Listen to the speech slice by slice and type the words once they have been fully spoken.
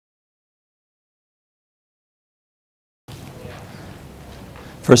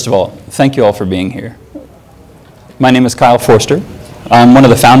First of all, thank you all for being here. My name is Kyle Forster. I'm one of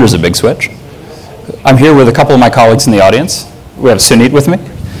the founders of Big Switch. I'm here with a couple of my colleagues in the audience. We have Sunit with me,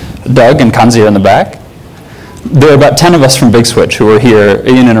 Doug and Kanzi are in the back. There are about 10 of us from Big Switch who are here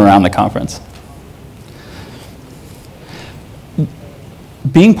in and around the conference.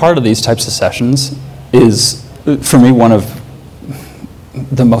 Being part of these types of sessions is, for me, one of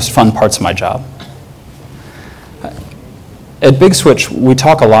the most fun parts of my job. At Big Switch, we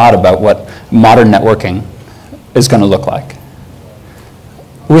talk a lot about what modern networking is going to look like.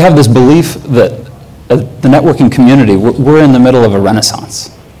 We have this belief that the networking community, we're in the middle of a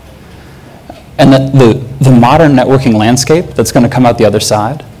renaissance. And that the modern networking landscape that's going to come out the other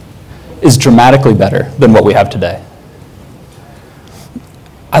side is dramatically better than what we have today.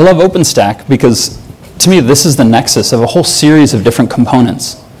 I love OpenStack because, to me, this is the nexus of a whole series of different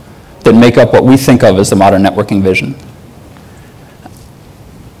components that make up what we think of as the modern networking vision.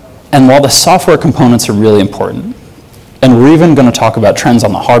 And while the software components are really important, and we're even going to talk about trends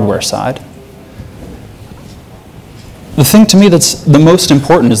on the hardware side, the thing to me that's the most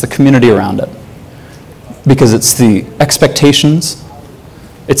important is the community around it. Because it's the expectations,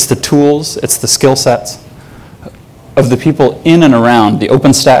 it's the tools, it's the skill sets of the people in and around the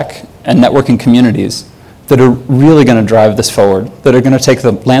OpenStack and networking communities that are really going to drive this forward, that are going to take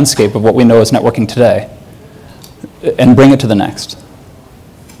the landscape of what we know as networking today and bring it to the next.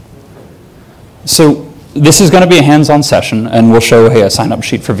 So this is going to be a hands-on session, and we'll show a sign-up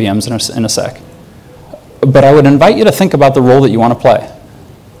sheet for VMs in a sec. But I would invite you to think about the role that you want to play.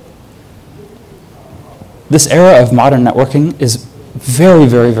 This era of modern networking is very,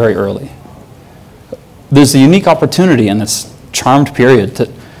 very, very early. There's a unique opportunity in this charmed period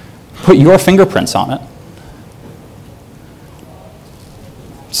to put your fingerprints on it.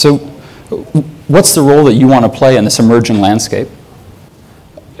 So what's the role that you want to play in this emerging landscape?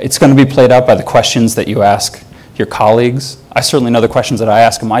 It's going to be played out by the questions that you ask your colleagues. I certainly know the questions that I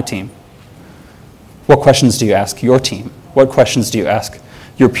ask of my team. What questions do you ask your team? What questions do you ask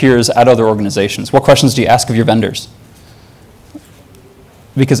your peers at other organizations? What questions do you ask of your vendors?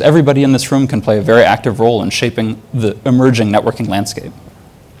 Because everybody in this room can play a very active role in shaping the emerging networking landscape.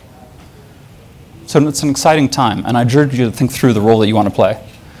 So it's an exciting time, and I urge you to think through the role that you want to play.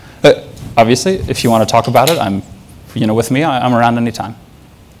 Obviously, if you want to talk about it, with me, I'm around anytime.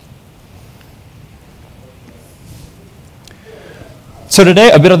 So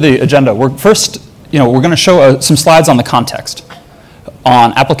today, a bit of the agenda. We're going to show some slides on the context,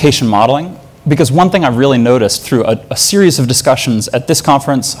 on application modeling, because one thing I've really noticed through a series of discussions at this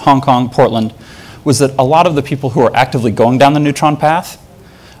conference, Hong Kong, Portland, was that a lot of the people who are actively going down the Neutron path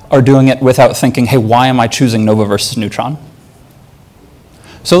are doing it without thinking, hey, why am I choosing Nova versus Neutron?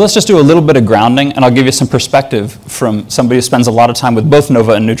 So let's just do a little bit of grounding, and I'll give you some perspective from somebody who spends a lot of time with both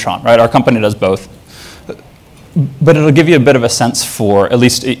Nova and Neutron, right? Our company does both. But it'll give you a bit of a sense for, at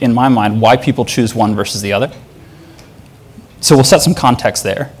least in my mind, why people choose one versus the other. So we'll set some context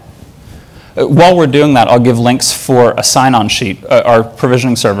there. While we're doing that, I'll give links for a sign-on sheet. Our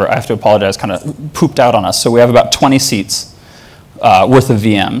provisioning server, I have to apologize, kind of pooped out on us. So we have about 20 seats worth of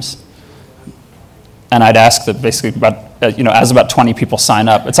VMs. And I'd ask that basically as about 20 people sign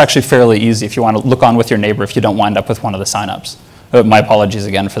up, it's actually fairly easy if you want to look on with your neighbor if you don't wind up with one of the sign-ups. My apologies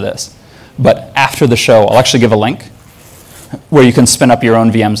again for this. But after the show, I'll actually give a link where you can spin up your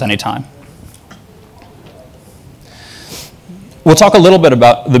own VMs anytime. We'll talk a little bit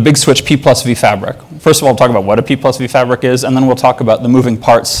about the Big Switch P+V fabric. First of all, we'll talk about what a P+V fabric is, and then we'll talk about the moving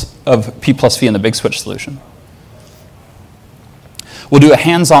parts of P+V in the Big Switch solution. We'll do a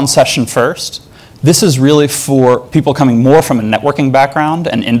hands-on session first. This is really for people coming more from a networking background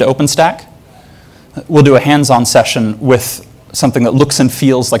and into OpenStack. We'll do a hands-on session with something that looks and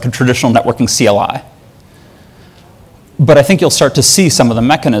feels like a traditional networking CLI. But I think you'll start to see some of the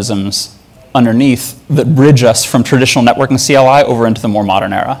mechanisms underneath that bridge us from traditional networking CLI over into the more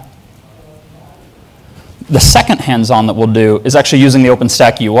modern era. The second hands-on that we'll do is actually using the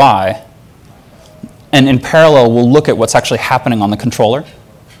OpenStack UI. And in parallel, we'll look at what's actually happening on the controller,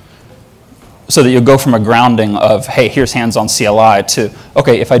 so that you'll go from a grounding of, hey, here's hands-on CLI, to,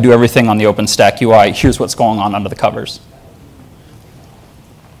 OK, if I do everything on the OpenStack UI, here's what's going on under the covers.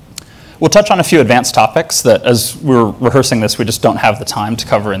 We'll touch on a few advanced topics that, as we're rehearsing this, we just don't have the time to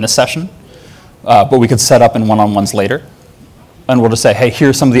cover in this session. But we could set up in one-on-ones later. And we'll just say, hey,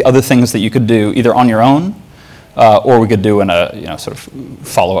 here's some of the other things that you could do either on your own, or we could do in a sort of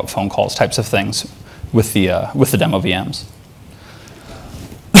follow-up phone calls types of things with the demo VMs.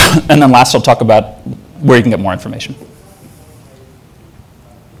 And then last, I'll talk about where you can get more information.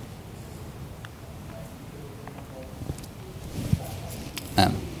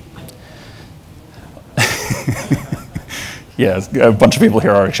 Yeah, a bunch of people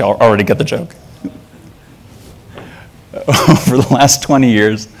here already get the joke. Over the last 20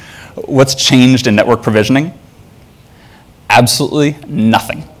 years, what's changed in network provisioning? Absolutely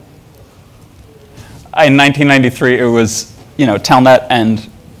nothing. In 1993, it was Telnet, and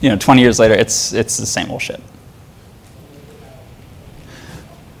 20 years later, it's the same old shit.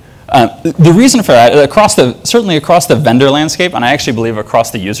 The reason for that, certainly across the vendor landscape, and I actually believe across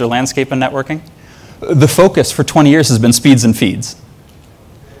the user landscape in networking, the focus for 20 years has been speeds and feeds.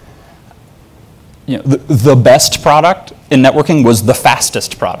 The best product in networking was the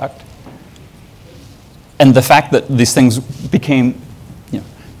fastest product. And the fact that these things became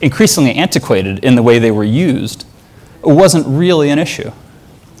increasingly antiquated in the way they were used wasn't really an issue.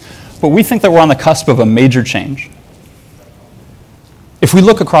 But we think that we're on the cusp of a major change. If we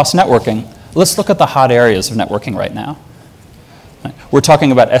look across networking, let's look at the hot areas of networking right now. We're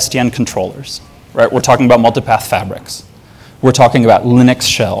talking about SDN controllers, right? We're talking about multipath fabrics. We're talking about Linux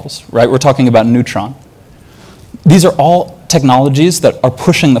shells, right? We're talking about Neutron. These are all technologies that are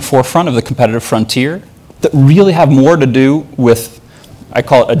pushing the forefront of the competitive frontier that really have more to do with, I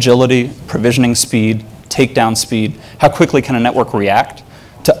call it agility, provisioning speed, takedown speed, how quickly can a network react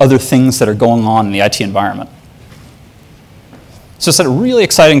to other things that are going on in the IT environment. So it's a really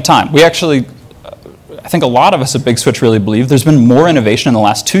exciting time. We actually, I think a lot of us at Big Switch really believe there's been more innovation in the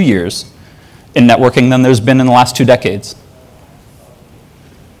last 2 years in networking than there's been in the last 2 decades.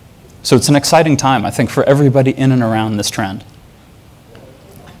 So it's an exciting time, I think, for everybody in and around this trend.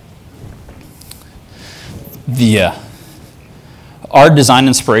 Our design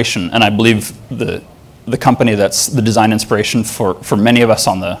inspiration, and I believe the company that's the design inspiration for many of us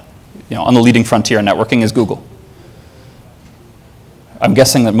on the leading frontier in networking is Google. I'm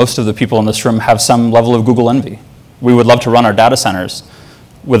guessing that most of the people in this room have some level of Google envy. We would love to run our data centers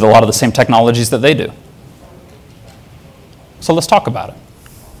with a lot of the same technologies that they do. So let's talk about it.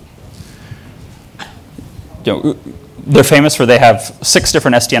 They're famous for they have 6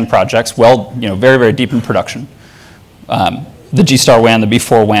 different SDN projects, very, very deep in production. The G-Star WAN, the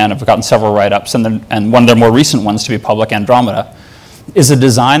B4 WAN have gotten several write-ups, and one of their more recent ones to be public, Andromeda, is a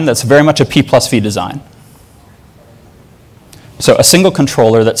design that's very much a P+V design. So a single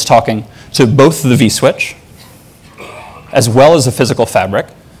controller that's talking to both the vSwitch, as well as the physical fabric,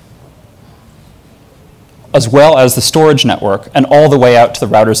 as well as the storage network, and all the way out to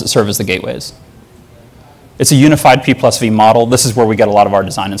the routers that serve as the gateways. It's a unified P+V model. This is where we get a lot of our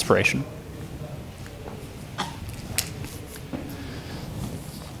design inspiration.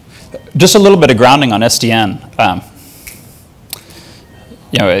 Just a little bit of grounding on SDN.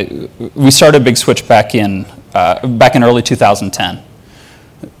 We started Big Switch back in early 2010.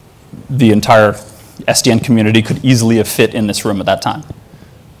 The entire SDN community could easily have fit in this room at that time.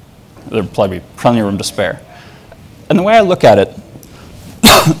 There'd probably be plenty of room to spare. And the way I look at it,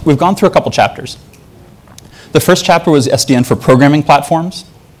 we've gone through a couple chapters. The first chapter was SDN for programming platforms.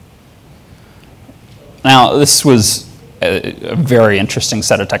 Now, this was a very interesting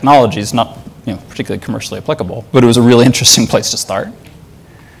set of technologies, not particularly commercially applicable, but it was a really interesting place to start.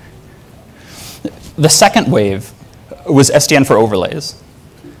 The second wave was SDN for overlays,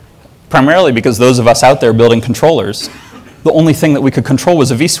 primarily because those of us out there building controllers, the only thing that we could control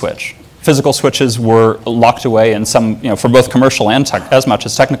was a vSwitch. Physical switches were locked away in some, for both commercial and as much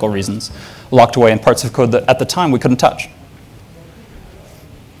as technical reasons, locked away in parts of code that at the time we couldn't touch.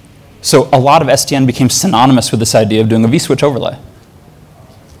 So a lot of SDN became synonymous with this idea of doing a vSwitch overlay.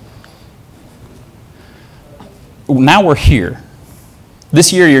 Now we're here.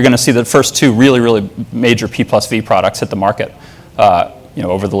 This year you're going to see the first 2 really, really major P+V products hit the market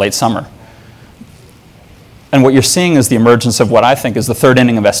over the late summer. And what you're seeing is the emergence of what I think is the 3rd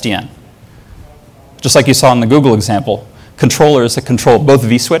inning of SDN. Just like you saw in the Google example, controllers that control both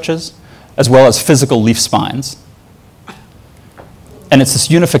vSwitches as well as physical leaf spines. And it's this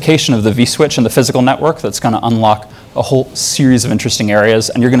unification of the vSwitch and the physical network that's going to unlock a whole series of interesting areas,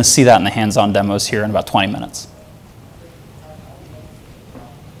 and you're going to see that in the hands-on demos here in about 20 minutes.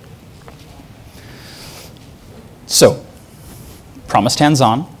 So, promised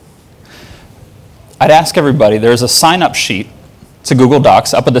hands-on. I'd ask everybody, there's a sign-up sheet to Google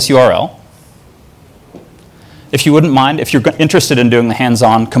Docs up at this URL. If you wouldn't mind, if you're interested in doing the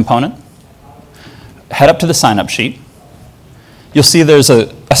hands-on component, head up to the sign-up sheet. You'll see there's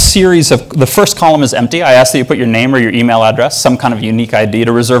a series of, the first column is empty. I ask that you put your name or your email address, some kind of unique ID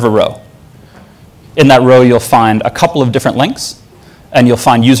to reserve a row. In that row, you'll find a couple of different links, and you'll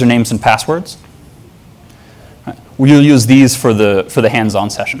find usernames and passwords. We'll use these for the hands-on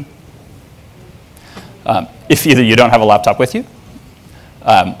session. If either you don't have a laptop with you,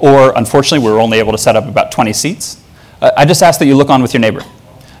 Or unfortunately, we were only able to set up about 20 seats. I just ask that you look on with your neighbor.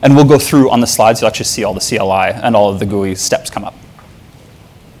 And we'll go through on the slides. You'll actually see all the CLI and all of the GUI steps come up.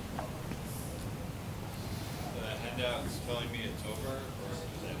 The handout is telling me it's over, or is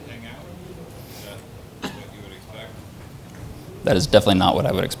that hangout? Is that what you would expect? That is definitely not what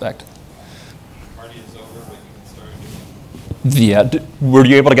I would expect. Party is over, but you can start a new one. Yeah. Were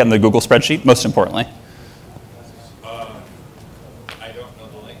you able to get in the Google spreadsheet, most importantly? I don't know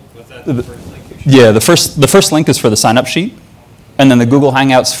the link. Was that the first link you showed? Yeah, the first link is for the sign-up sheet, and then the Google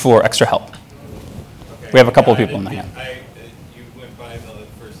Hangouts for extra help. Okay. We have a couple of people in the Hangout. You went by the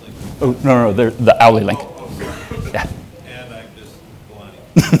first link. Oh, no, they're the Owly link. Sorry. Yeah. And I'm just blind.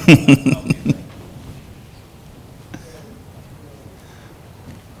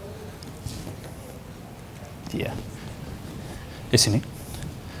 Yeah. Do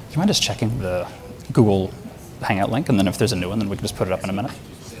you mind just checking the Google Hangout link, and then if there's a new one, then we can just put it up in a minute?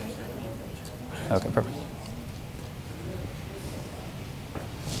 Okay, perfect.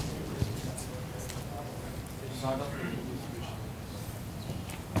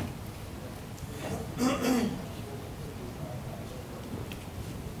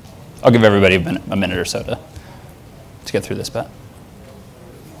 I'll give everybody a minute or so to get through this bit.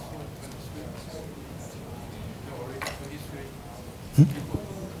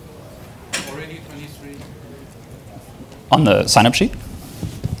 Already 23. On the sign-up sheet?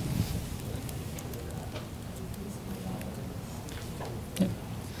 Yeah.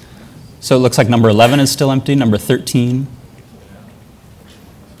 So it looks like number 11 is still empty, number 13.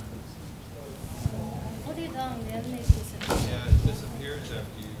 Yeah, it disappears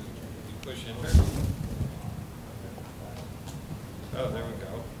after you push enter. Oh, there we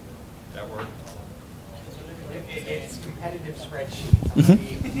go. That worked. It's competitive spreadsheet.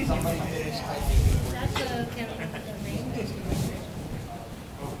 Somebody finished typing.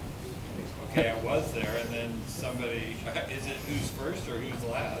 Okay, I was there, and then somebody, is it who's first or who's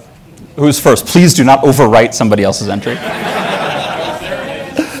last? Who's first? Please do not overwrite somebody else's entry. I was there and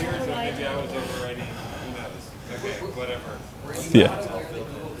it disappeared, so maybe I was overwriting, who knows? Okay, whatever. Yeah.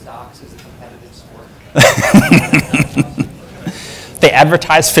 Google Docs is a competitive sport. They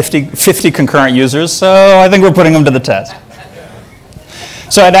advertise 50 concurrent users, so I think we're putting them to the test.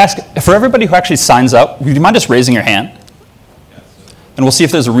 So I'd ask, for everybody who actually signs up, would you mind just raising your hand? And we'll see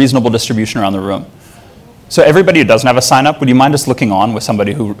if there's a reasonable distribution around the room. So everybody who doesn't have a sign up, would you mind just looking on with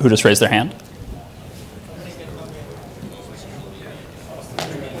somebody who just raised their hand?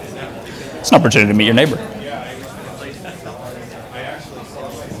 It's an opportunity to meet your neighbor.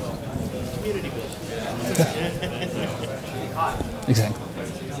 Exactly.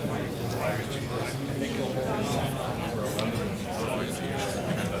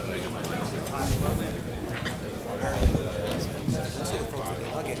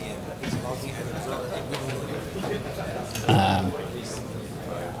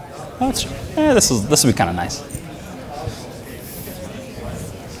 This will be kind of nice.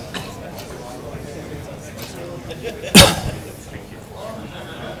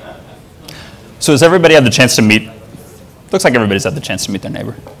 So has everybody had the chance to meet? Looks like everybody's had the chance to meet their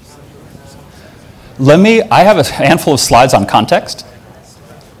neighbor. I have a handful of slides on context,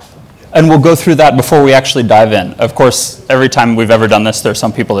 and we'll go through that before we actually dive in. Of course, every time we've ever done this, there are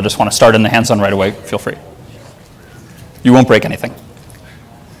some people that just want to start in the hands-on right away. Feel free. You won't break anything.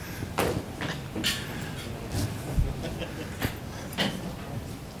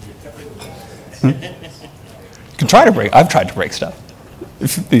 You can try to break. I've tried to break stuff.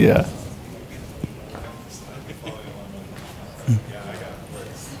 Yeah.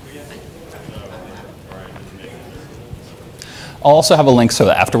 I'll also have a link so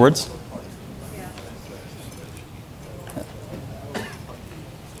that afterwards.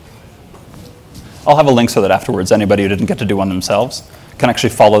 I'll have a link so that afterwards anybody who didn't get to do one themselves can actually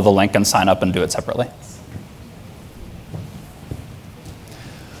follow the link and sign up and do it separately.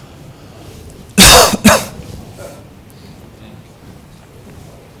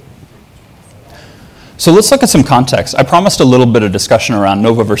 So let's look at some context. I promised a little bit of discussion around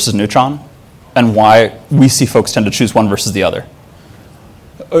Nova versus Neutron and why we see folks tend to choose one versus the other.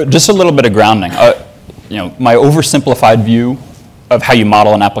 Just a little bit of grounding. My oversimplified view of how you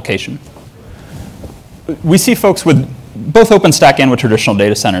model an application. We see folks with both OpenStack and with traditional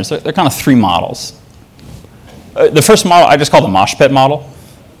data centers. They're kind of three models. The first model I just call the mosh pit model.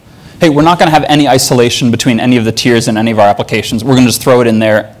 Hey, we're not going to have any isolation between any of the tiers in any of our applications. We're going to just throw it in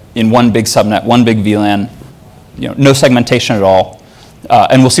there in one big subnet, one big VLAN, no segmentation at all,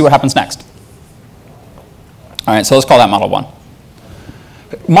 and we'll see what happens next. All right, so let's call that model one.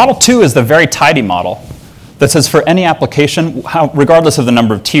 Model two is the very tidy model that says for any application, regardless of the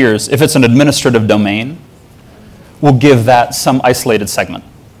number of tiers, if it's an administrative domain, we'll give that some isolated segment.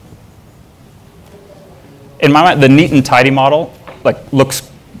 In my mind, the neat and tidy model looks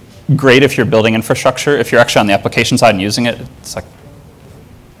great if you're building infrastructure. If you're actually on the application side and using it, it's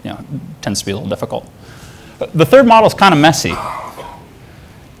tends to be a little difficult. The third model is kind of messy.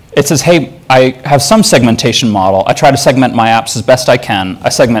 It says, hey, I have some segmentation model. I try to segment my apps as best I can. I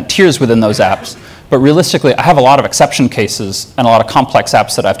segment tiers within those apps. But realistically, I have a lot of exception cases and a lot of complex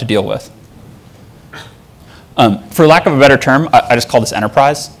apps that I have to deal with. For lack of a better term, I just call this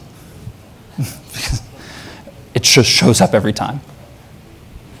enterprise. It just shows up every time.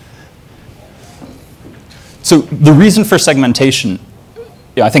 So the reason for segmentation,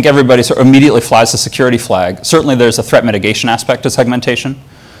 I think everybody sort of immediately flies the security flag. Certainly there's a threat mitigation aspect to segmentation,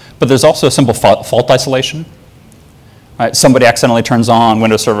 but there's also a simple fault isolation. Right? Somebody accidentally turns on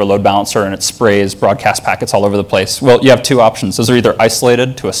Windows Server load balancer and it sprays broadcast packets all over the place. Well, you have two options. Those are either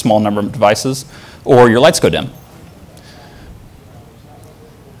isolated to a small number of devices, or your lights go dim.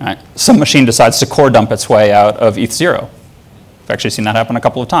 Right? Some machine decides to core dump its way out of ETH0. I've actually seen that happen a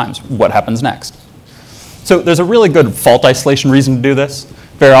couple of times. What happens next? So there's a really good fault isolation reason to do this.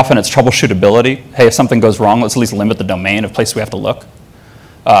 Very often it's troubleshootability. Hey, if something goes wrong, let's at least limit the domain of place we have to look.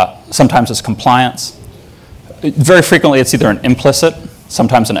 Sometimes it's compliance. Very frequently it's either an implicit,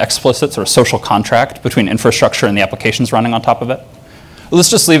 sometimes an explicit sort of social contract between infrastructure and the applications running on top of it. Let's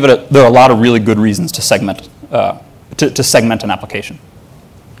just leave it at, there are a lot of really good reasons to segment, segment an application.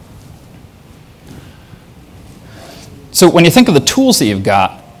 So when you think of the tools that you've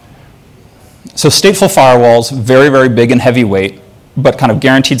got, so stateful firewalls, very, very big and heavyweight, but kind of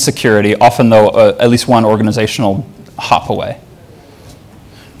guaranteed security, often though at least one organizational hop away.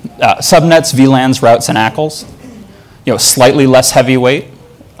 Subnets, VLANs, routes, and ACLs, slightly less heavyweight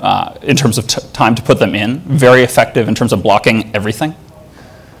in terms of time to put them in, very effective in terms of blocking everything,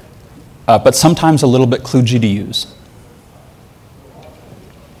 but sometimes a little bit kludgy to use.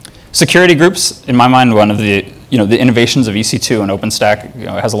 Security groups, in my mind, one of the the innovations of EC2 and OpenStack, it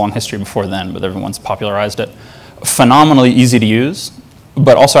has a long history before then, but everyone's popularized it. Phenomenally easy to use,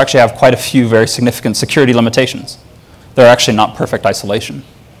 but also actually have quite a few very significant security limitations. They're actually not perfect isolation.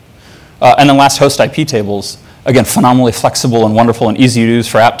 And then last, host IP tables, again, phenomenally flexible and wonderful and easy to use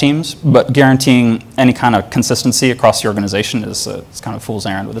for app teams, but guaranteeing any kind of consistency across the organization is it's kind of fool's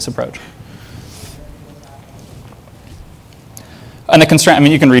errand with this approach. And the constraint,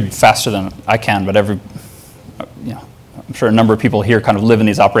 you can read faster than I can, but I'm sure a number of people here kind of live in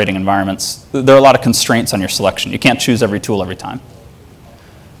these operating environments. There are a lot of constraints on your selection. You can't choose every tool every time.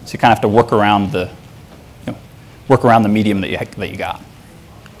 So you kind of have to work around the, medium that you got.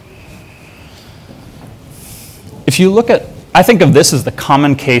 If you look at, I think of this as the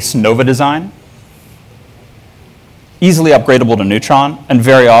common case Nova design, easily upgradable to Neutron, and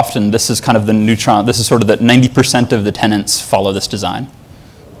very often this is kind of the Neutron, this is sort of that 90% of the tenants follow this design.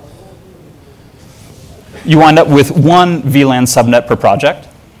 You wind up with one VLAN subnet per project,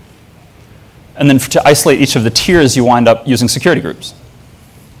 and then to isolate each of the tiers, you wind up using security groups.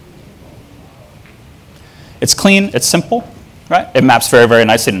 It's clean, it's simple, right? It maps very, very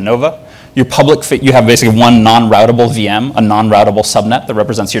nicely to Nova. Your you have basically one non-routable VM, a non-routable subnet that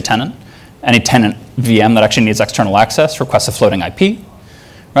represents your tenant. Any tenant VM that actually needs external access requests a floating IP.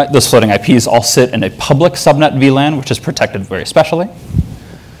 Right? Those floating IPs all sit in a public subnet VLAN, which is protected very specially.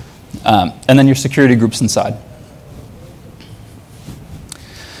 And then your security groups inside.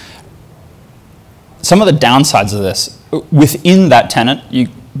 Some of the downsides of this, within that tenant,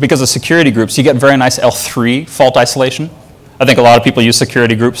 because of security groups, you get very nice L3 fault isolation. I think a lot of people use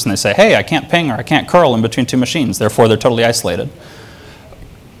security groups and they say, hey, I can't ping or I can't curl in between two machines, therefore they're totally isolated.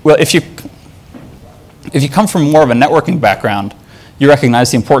 Well, if you come from more of a networking background, you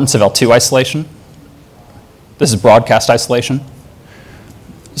recognize the importance of L2 isolation. This is broadcast isolation.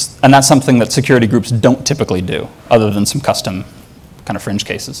 And that's something that security groups don't typically do, other than some custom kind of fringe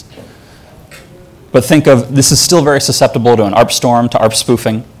cases. But think of, this is still very susceptible to an ARP storm, to ARP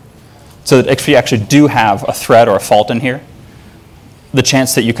spoofing. So that if you actually do have a threat or a fault in here, the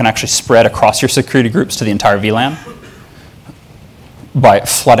chance that you can actually spread across your security groups to the entire VLAN by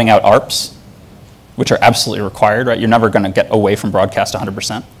flooding out ARPs, which are absolutely required, right? You're never going to get away from broadcast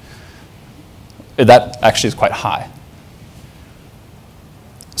 100%. That actually is quite high.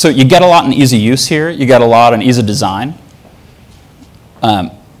 So you get a lot in easy use here. You get a lot in ease of design.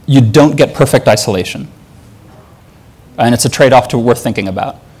 You don't get perfect isolation. And it's a trade-off worth thinking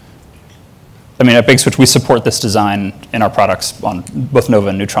about. At Big Switch, we support this design in our products on both Nova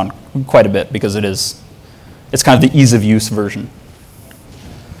and Neutron quite a bit because it's kind of the ease of use version.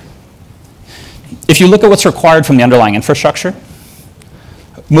 If you look at what's required from the underlying infrastructure,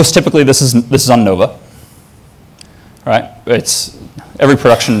 most typically this is on Nova, right? It's every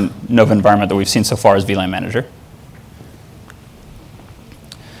production Nova environment that we've seen so far is VLAN manager.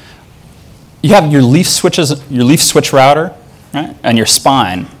 You have your leaf switches, your leaf switch router, right, and your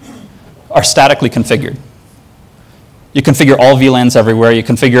spine are statically configured. You configure all VLANs everywhere. You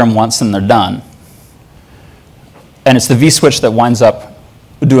configure them once and they're done. And it's the vSwitch that winds up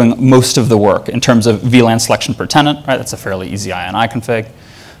doing most of the work in terms of VLAN selection per tenant, right? That's a fairly easy INI config.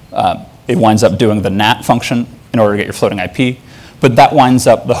 It winds up doing the NAT function in order to get your floating IP. But that winds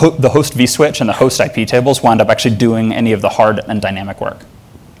up, the host vSwitch and the host IP tables wind up actually doing any of the hard and dynamic work.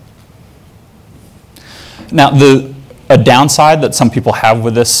 Now, a downside that some people have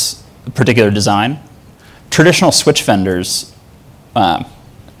with this particular design, traditional switch vendors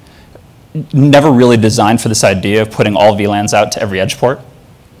never really designed for this idea of putting all VLANs out to every edge port.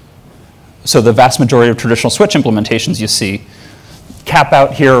 So the vast majority of traditional switch implementations you see cap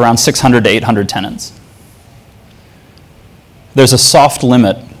out here around 600 to 800 tenants. There's a soft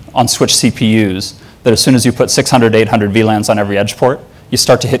limit on switch CPUs that as soon as you put 600 to 800 VLANs on every edge port, you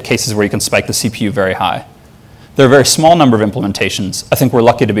start to hit cases where you can spike the CPU very high. There are a very small number of implementations, I think we're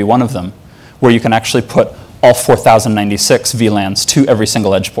lucky to be one of them, where you can actually put all 4,096 VLANs to every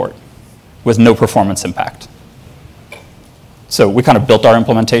single edge port with no performance impact. So we kind of built our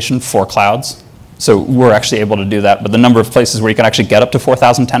implementation for clouds. So we're actually able to do that. But the number of places where you can actually get up to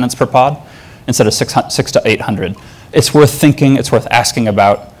 4,000 tenants per pod instead of 600 to 800, it's worth thinking, it's worth asking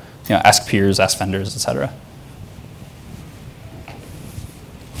about, ask peers, ask vendors, et cetera.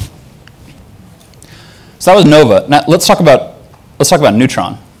 So that was Nova. Now let's talk about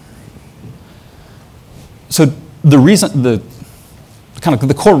Neutron. So the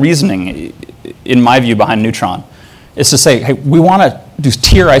core reasoning, in my view, behind Neutron is to say, hey, we want to do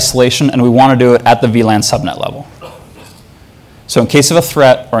tier isolation and we want to do it at the VLAN subnet level. So in case of a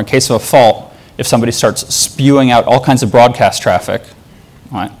threat or in case of a fault, if somebody starts spewing out all kinds of broadcast traffic,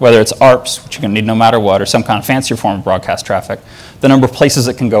 right, whether it's ARPs, which you're going to need no matter what, or some kind of fancier form of broadcast traffic, the number of places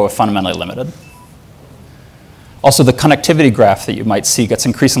it can go are fundamentally limited. Also, the connectivity graph that you might see gets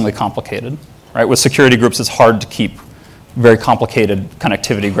increasingly complicated. Right? With security groups, it's hard to keep very complicated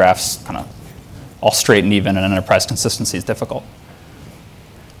connectivity graphs kind of all straight and even, and enterprise consistency is difficult.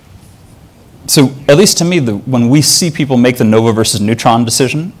 So at least to me, when we see people make the Nova versus Neutron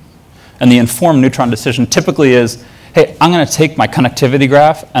decision, and the informed Neutron decision typically is, hey, I'm going to take my connectivity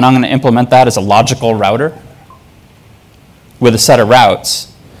graph and I'm going to implement that as a logical router with a set of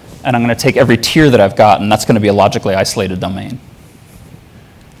routes, and I'm going to take every tier that I've got, and that's going to be a logically isolated domain.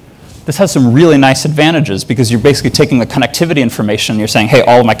 This has some really nice advantages because you're basically taking the connectivity information and you're saying, hey,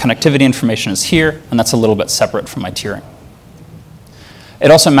 all of my connectivity information is here, and that's a little bit separate from my tiering. It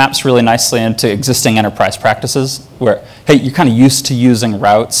also maps really nicely into existing enterprise practices where, hey, you're kind of used to using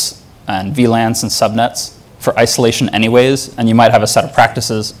routes and VLANs and subnets for isolation anyways, and you might have a set of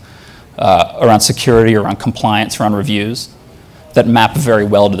practices around security, around compliance, around reviews that map very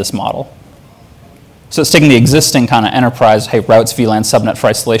well to this model. So it's taking the existing kind of enterprise, hey, routes, VLAN, subnet for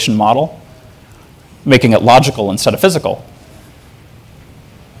isolation model, making it logical instead of physical,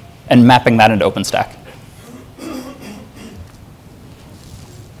 and mapping that into OpenStack.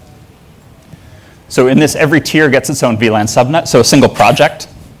 So in this, every tier gets its own VLAN subnet. So a single project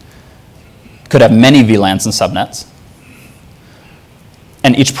could have many VLANs and subnets.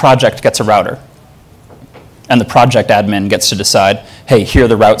 And each project gets a router. And the project admin gets to decide, hey, here are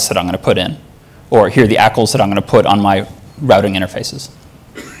the routes that I'm going to put in. Or here are the ACLs that I'm going to put on my routing interfaces.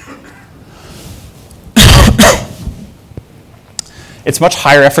 It's much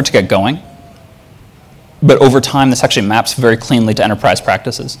higher effort to get going. But over time, this actually maps very cleanly to enterprise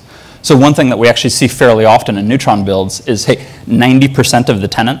practices. So one thing that we actually see fairly often in Neutron builds is, hey, 90% of the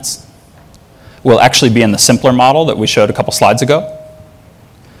tenants will actually be in the simpler model that we showed a couple slides ago.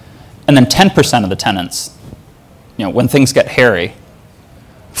 And then 10% of the tenants, when things get hairy,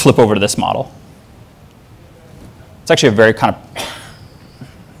 flip over to this model. It's actually a very kind of,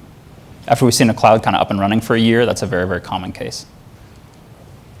 after we've seen a cloud kind of up and running for a year, that's a very, very common case.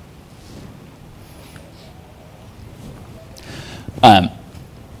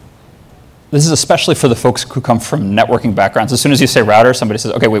 This is especially for the folks who come from networking backgrounds. As soon as you say router, somebody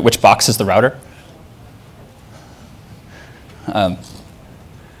says, okay, wait, which box is the router? Let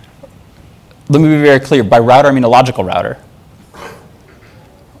me be very clear. By router, I mean a logical router.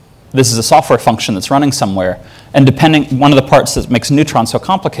 This is a software function that's running somewhere. And depending, one of the parts that makes Neutron so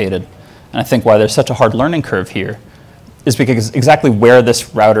complicated, and I think why there's such a hard learning curve here, is because exactly where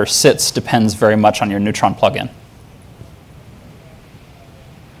this router sits depends very much on your Neutron plugin.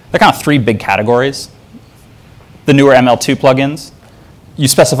 There are kind of three big categories. The newer ML2 plugins, you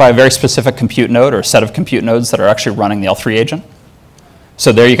specify a very specific compute node or a set of compute nodes that are actually running the L3 agent.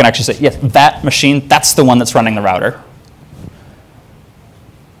 So there you can actually say, yes, that machine, that's the one that's running the router.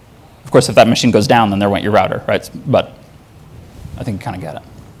 Of course, if that machine goes down, then there went your router, right? But I think you kind of get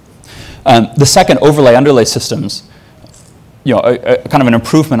it. The second, overlay underlay systems, kind of an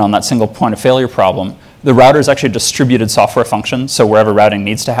improvement on that single point of failure problem. The router is actually a distributed software function, so wherever routing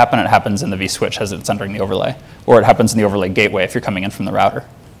needs to happen, it happens in the vSwitch as it's entering the overlay, or it happens in the overlay gateway if you're coming in from the router.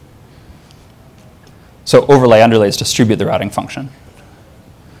 So overlay underlays distribute the routing function.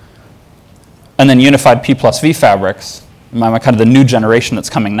 And then unified P+V fabrics, kind of the new generation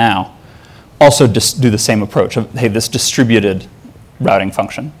that's coming now, also do the same approach of, hey, this distributed routing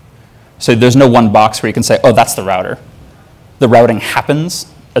function. So there's no one box where you can say, oh, that's the router. The routing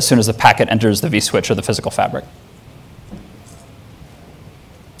happens as soon as the packet enters the vSwitch or the physical fabric.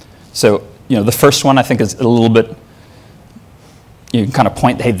 So the first one I think is a little bit, you can kind of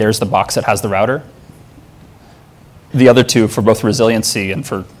point, hey, there's the box that has the router. The other two, for both resiliency and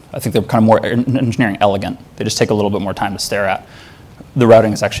for, I think they're kind of more engineering elegant. They just take a little bit more time to stare at. The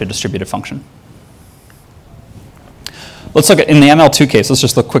routing is actually a distributed function. Let's look at, in the ML2 case, let's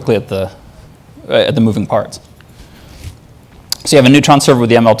just look quickly at the moving parts. So you have a Neutron server with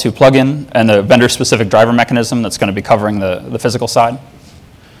the ML2 plugin and the vendor-specific driver mechanism that's going to be covering the physical side.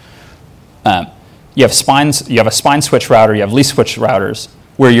 You have a spine switch router, you have leaf switch routers,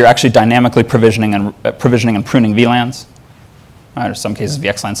 where you're actually dynamically provisioning and pruning VLANs, or in some cases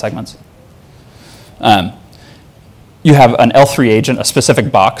VXLAN segments. You have an L3 agent, a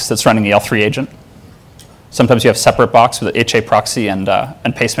specific box that's running the L3 agent. Sometimes you have separate box with HA proxy and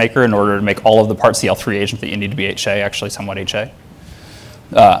pacemaker in order to make all of the parts of the L3 agent that you need to be HA, actually somewhat HA.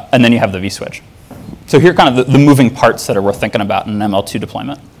 And then you have the vSwitch. So here are kind of the moving parts that are worth thinking about in an ML2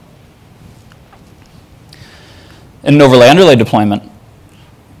 deployment. In an overlay underlay deployment,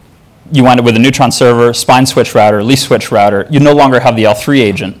 you wind up with a Neutron server, spine switch router, leaf switch router. You no longer have the L3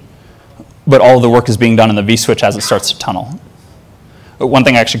 agent, but all of the work is being done in the vSwitch as it starts to tunnel. One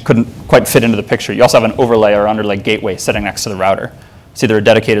thing I actually couldn't quite fit into the picture, you also have an overlay or underlay gateway sitting next to the router. It's either a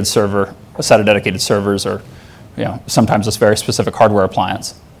dedicated server, a set of dedicated servers, or sometimes this very specific hardware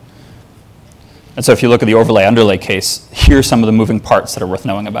appliance. And so if you look at the overlay underlay case, here's some of the moving parts that are worth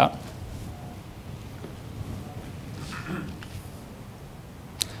knowing about.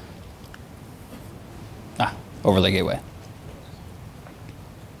 Overlay gateway.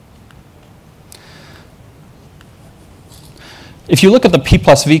 If you look at the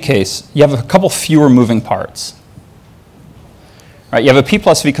P+V case, you have a couple fewer moving parts. Right, you have a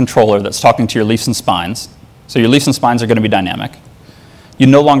P+V controller that's talking to your leafs and spines. So your leafs and spines are going to be dynamic. You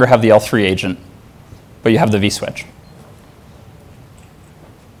no longer have the L3 agent, but you have the vSwitch.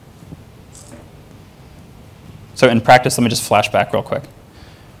 So in practice, let me just flash back real quick.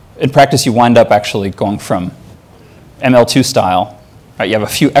 In practice, you wind up actually going from ML2 style. Right, you have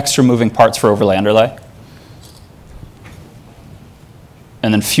a few extra moving parts for overlay underlay,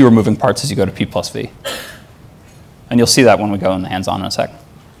 and then fewer moving parts as you go to P+V. And you'll see that when we go in the hands-on in a sec.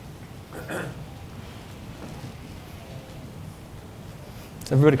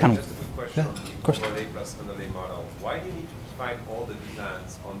 So everybody kind of... Just a quick question on the overlay plus underlay model. Why do you need to define all the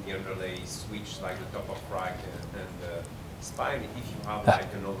VLANs on the underlay switch, like the top of rack and the spine, if you have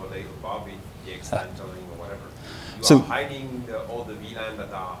like an overlay above it, the extent tunneling or whatever? You are hiding all the VLAN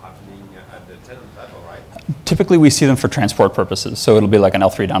that are happening at the tenant level, right? Typically, we see them for transport purposes, so it'll be like an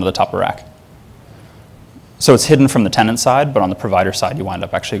L3 down to the top of rack. So it's hidden from the tenant side, but on the provider side, you wind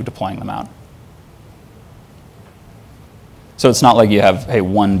up actually deploying them out. So it's not like you have, hey,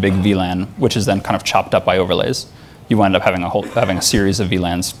 one big VLAN, which is then kind of chopped up by overlays. You wind up having a series of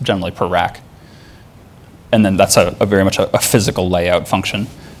VLANs, generally per rack. And then that's a very much a physical layout function.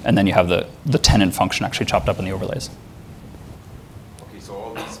 And then you have the tenant function actually chopped up in the overlays. Okay, so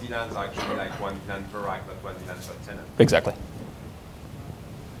all these VLANs are actually like one VLAN per rack, but one VLAN per tenant. Exactly.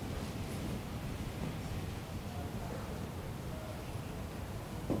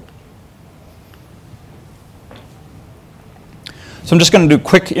 So I'm just going to do a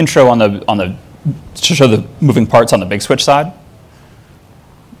quick intro to show the moving parts on the big switch side.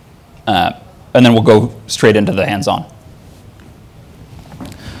 And then we'll go straight into the hands-on.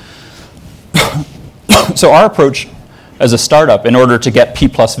 So our approach as a startup, in order to get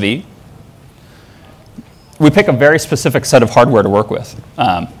P+V, we pick a very specific set of hardware to work with.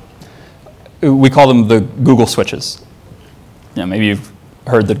 We call them the Google switches. Maybe you've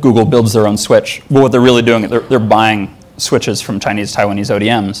heard that Google builds their own switch. Well, what they're really doing, they're buying switches from Chinese, Taiwanese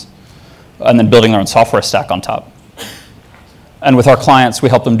ODMs, and then building their own software stack on top. And with our clients, we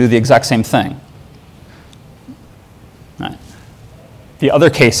help them do the exact same thing. Right. The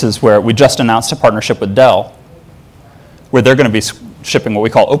other case is where we just announced a partnership with Dell, where they're going to be shipping what we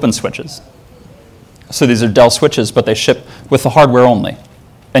call open switches. So these are Dell switches, but they ship with the hardware only.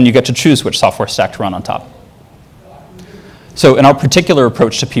 And you get to choose which software stack to run on top. So in our particular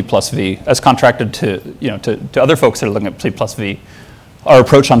approach to P+V, as contracted to other folks that are looking at P+V, our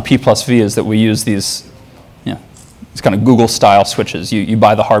approach on P+V is that we use these kind of Google-style switches. You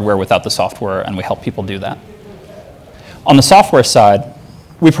buy the hardware without the software, and we help people do that. On the software side,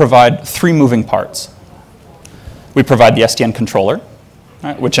 we provide 3 moving parts. We provide the SDN controller,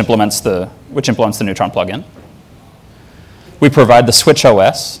 right, which implements the Neutron plugin. We provide the switch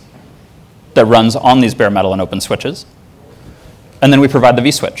OS that runs on these bare metal and open switches. And then we provide the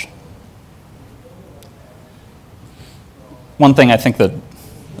vSwitch. One thing I think that,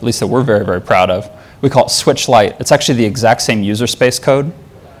 at least that we're very, very proud of, we call it Switch Lite. It's actually the exact same user space code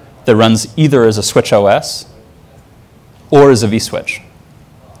that runs either as a switch OS or as a vSwitch.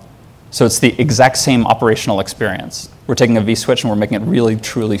 So it's the exact same operational experience. We're taking a vSwitch and we're making it really,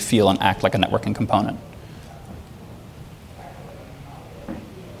 truly feel and act like a networking component.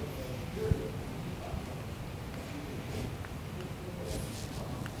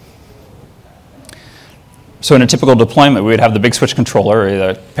 So in a typical deployment, we would have the big switch controller, either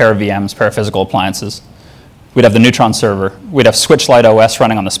a pair of VMs, pair of physical appliances. We'd have the Neutron server. We'd have Switch Lite OS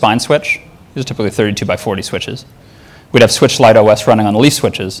running on the spine switch. These are typically 32 by 40 switches. We'd have Switch Lite OS running on the leaf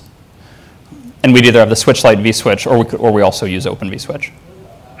switches. And we'd either have the Switch Lite vSwitch, or we also use Open vSwitch.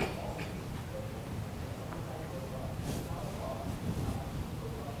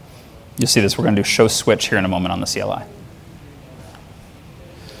 You'll see this. We're going to do show switch here in a moment on the CLI.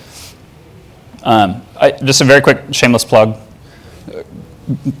 Just a very quick shameless plug.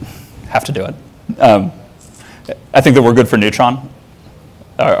 Have to do it. I think that we're good for Neutron.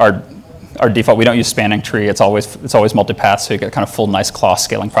 Our default, we don't use spanning tree. It's always multipath, so you get kind of full nice claw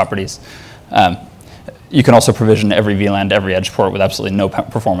scaling properties. You can also provision every VLAN to every edge port with absolutely no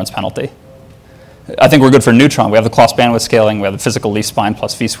performance penalty. I think we're good for Neutron. We have the cross bandwidth scaling. We have the physical leaf spine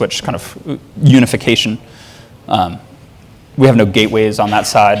plus vSwitch kind of unification. We have no gateways on that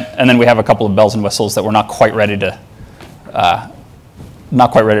side, and then we have a couple of bells and whistles that we're not quite ready to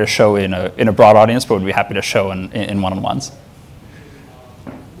show in a broad audience, but would be happy to show in one-on-ones.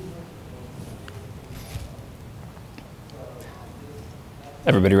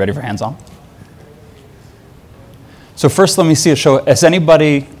 Everybody ready for hands-on? So first, let me see a show. Has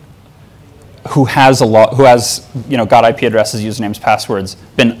anybody who has got IP addresses, usernames, passwords,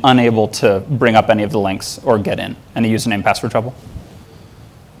 been unable to bring up any of the links or get in? Any username, password trouble?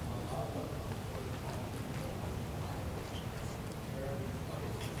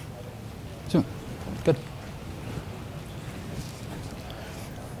 Good.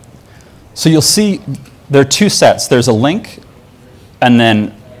 So you'll see there are 2 sets. There's a link and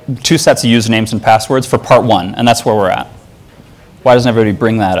then 2 sets of usernames and passwords for part 1, and that's where we're at. Why doesn't everybody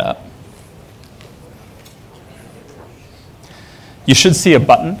bring that up? You should see a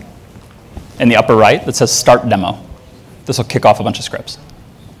button in the upper right that says Start Demo. This will kick off a bunch of scripts.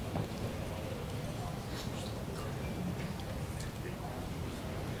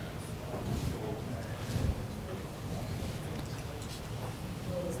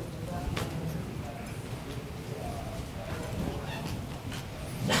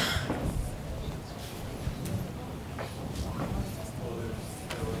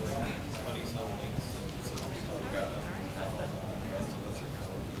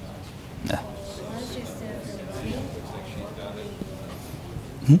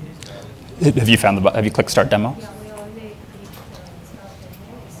 Have you found have you clicked Start Demo? Yeah, we already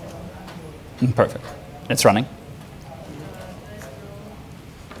Start Demo. Perfect. It's running.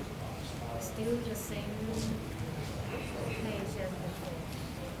 Still the same page as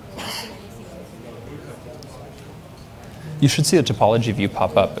before. You should see a topology view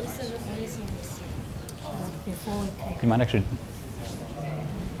pop up. Before we take You might actually.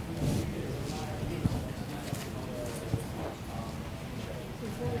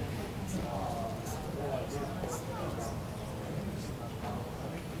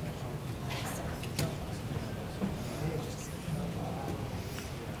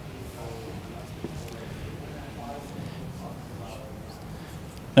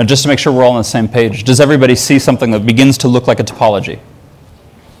 Now, just to make sure we're all on the same page, does everybody see something that begins to look like a topology?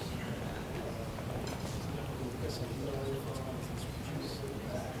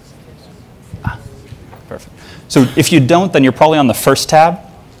 Perfect. So if you don't, then you're probably on the first tab,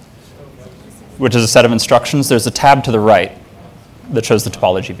 which is a set of instructions. There's a tab to the right that shows the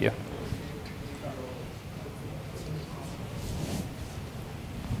topology view.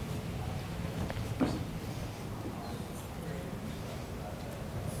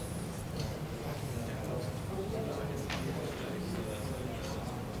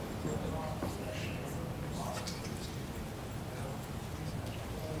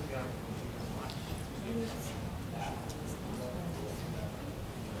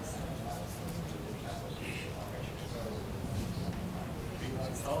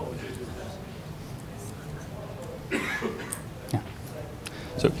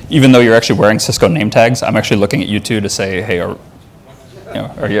 So even though you're actually wearing Cisco name tags, I'm actually looking at you two to say, hey, are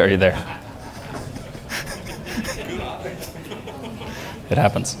you there? It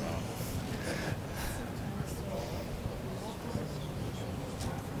happens.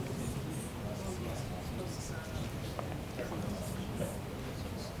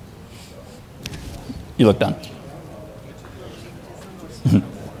 You look done.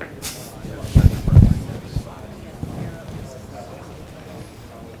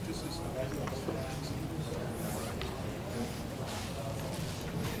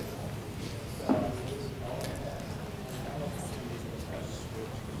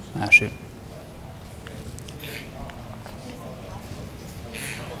 Ah, shoot.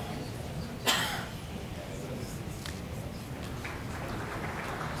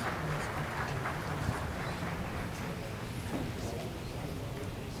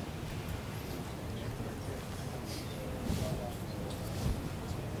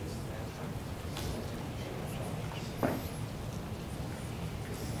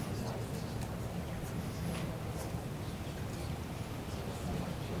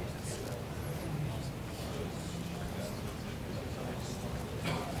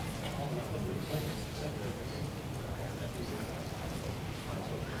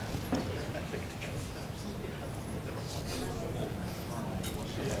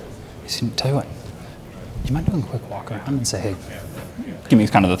 Tell you what, you mind doing a quick walk around and say, hey, give me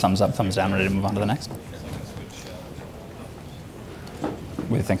kind of the thumbs up, thumbs down, ready to move on to the next? What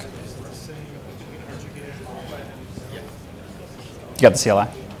do you think? You got the CLI?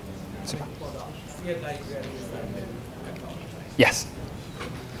 Super. Yes.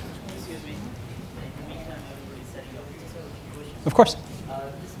 Of course. This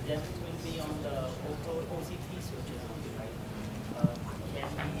demo will be on the OCT switches only, right?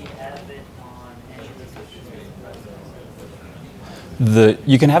 Can we have it on any of the switches?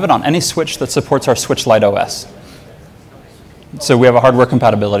 You can have it on any switch that supports our Switch Lite OS. So we have a hardware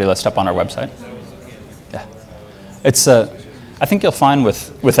compatibility list up on our website. Yeah. It's I think you'll find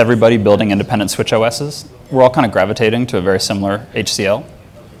with everybody building independent switch OSs, we're all kind of gravitating to a very similar HCL.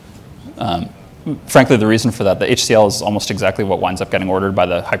 Frankly, the reason for that, the HCL is almost exactly what winds up getting ordered by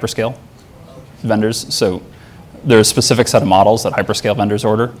the hyperscale vendors. So there's a specific set of models that hyperscale vendors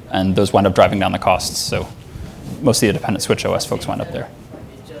order, and those wind up driving down the costs. So most of the independent switch OS folks wind up there.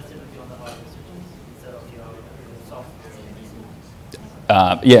 It's just it will be on the hardware switches instead of your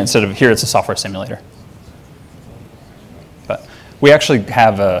software. Yeah, instead of here, it's a software simulator. But we actually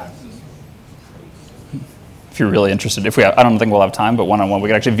have a, if you're really interested, I don't think we'll have time, but one-on-one, we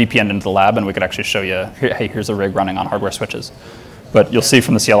could actually VPN into the lab and we could actually show you, hey, here's a rig running on hardware switches. But you'll see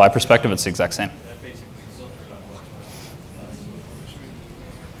from the CLI perspective, it's the exact same.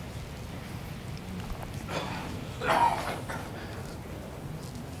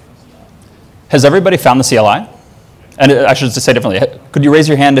 Has everybody found the CLI? And I should just say differently, could you raise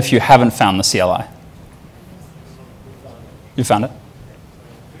your hand if you haven't found the CLI? You found it?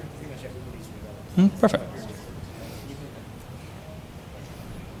 Perfect.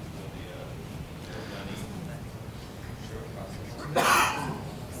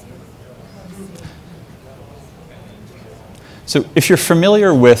 So if you're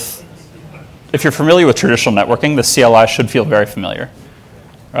familiar with traditional networking, the CLI should feel very familiar.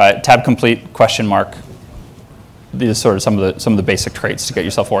 Right? Tab complete, question mark. These are sort of some of the basic traits to get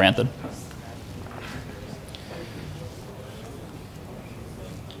yourself oriented.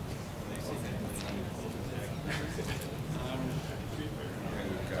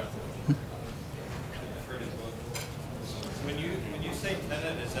 When you say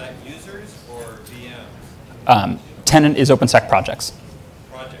tenant, is that users or VMs? Tenant is OpenStack projects.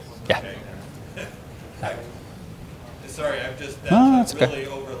 Projects. Yeah. Okay. Sorry, I've just that's really okay.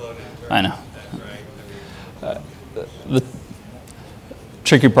 overloaded. I know. Right? The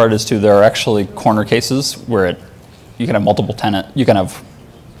tricky part is too, there are actually corner cases where you can have multiple tenant, you can have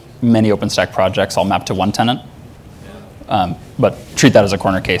many OpenStack projects all mapped to one tenant, but treat that as a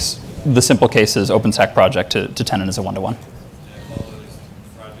corner case. The simple case is OpenStack project to tenant is a one-to-one. And all those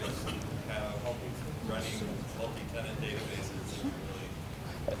projects have running multi-tenant databases.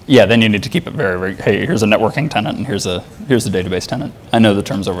 Yeah, then you need to keep it very, very, hey, here's a networking tenant and here's a database tenant. I know the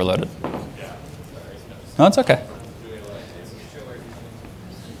term's overloaded. No, it's okay.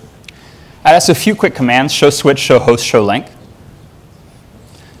 I'd ask a few quick commands: show switch, show host, show link.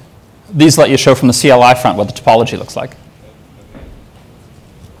 These let you show from the CLI front what the topology looks like.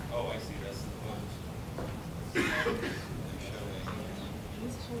 Oh, I see. That's the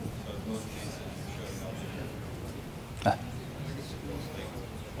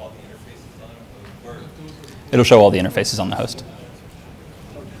It'll show all the interfaces on the host.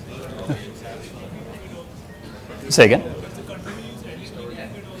 Say again?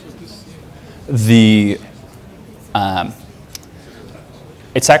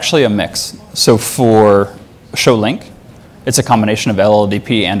 It's actually a mix. So for show link, it's a combination of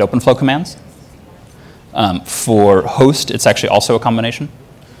LLDP and OpenFlow commands. For host, it's actually also a combination.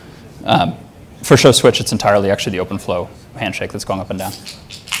 For show switch, it's entirely actually the OpenFlow handshake that's going up and down.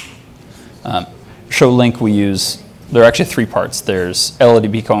 Show link, we use, there are actually 3 parts. There's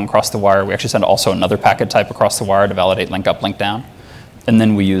LLDP going across the wire. We actually send also another packet type across the wire to validate link up, link down. And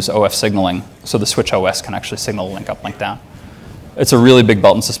then we use OF signaling, so the switch OS can actually signal link up, link down. It's a really big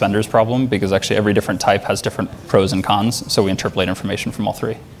belt and suspenders problem because actually every different type has different pros and cons, so we interpolate information from all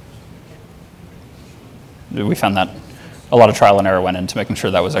 3. We found that a lot of trial and error went into making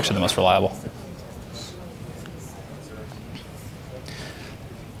sure that was actually the most reliable.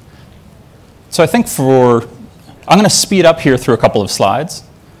 So I think I'm going to speed up here through a couple of slides.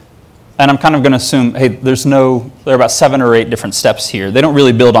 And I'm kind of going to assume, hey, there are about 7 or 8 different steps here. They don't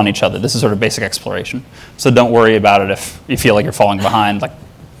really build on each other. This is sort of basic exploration. So don't worry about it if you feel like you're falling behind. Like,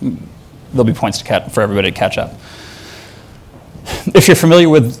 there'll be points for everybody to catch up. If you're familiar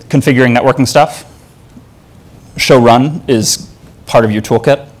with configuring networking stuff, show run is part of your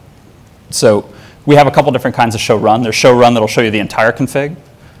toolkit. So we have a couple different kinds of show run. There's show run that'll show you the entire config.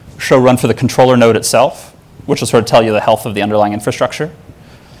 Show run for the controller node itself, which will sort of tell you the health of the underlying infrastructure.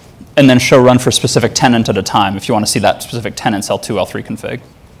 And then show run for a specific tenant at a time if you want to see that specific tenant's L2, L3 config.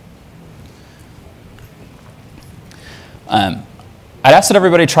 I'd ask that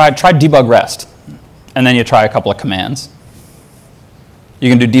everybody try debug rest, and then you try a couple of commands. You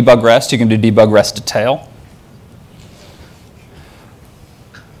can do debug rest, you can do debug rest detail.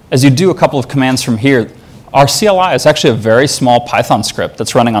 As you do a couple of commands from here, our CLI is actually a very small Python script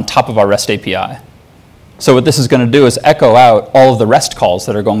that's running on top of our REST API. So what this is going to do is echo out all of the REST calls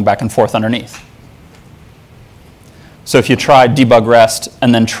that are going back and forth underneath. So if you try debug rest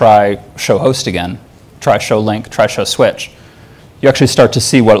and then try show host again, try show link, try show switch, you actually start to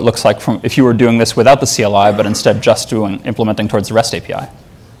see what it looks like from if you were doing this without the CLI, but instead just implementing towards the REST API.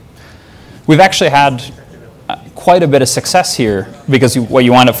 We've actually had quite a bit of success here because what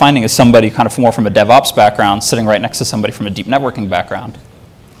you wind up finding is somebody kind of more from a DevOps background sitting right next to somebody from a deep networking background.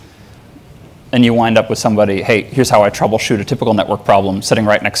 And you wind up with somebody, hey, here's how I troubleshoot a typical network problem, sitting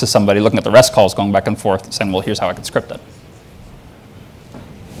right next to somebody looking at the REST calls going back and forth, saying, well, here's how I can script it.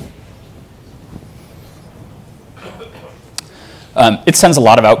 It sends a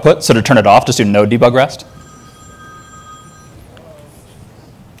lot of output, so to turn it off, just do no debug rest.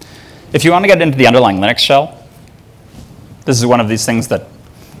 If you want to get into the underlying Linux shell, this is one of these things that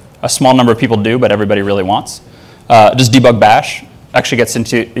a small number of people do, but everybody really wants. Just debug bash actually gets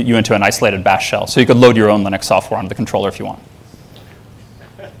you into an isolated bash shell. So you could load your own Linux software onto the controller if you want.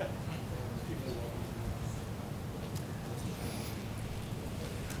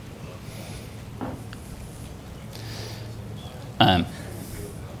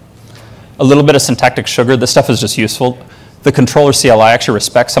 A little bit of syntactic sugar. This stuff is just useful. The controller CLI actually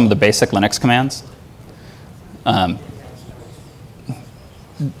respects some of the basic Linux commands.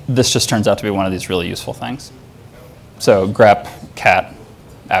 This just turns out to be one of these really useful things. So grep, cat,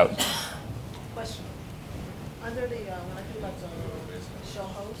 out. Question. Under the, when I do like the show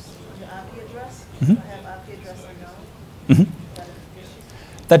host, under IP address, Mm-hmm. I have IP address unknown.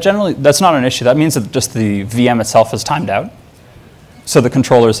 Mm-hmm. That's not an issue. That means that just the VM itself is timed out. So the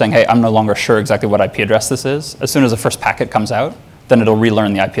controller is saying, hey, I'm no longer sure exactly what IP address this is. As soon as the first packet comes out, then it'll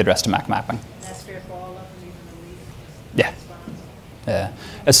relearn the IP address to MAC mapping. And that's fair for all of them, even the lead? Yeah. Yeah.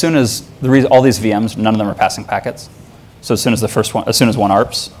 As soon as all these VMs, none of them are passing packets. So as soon as one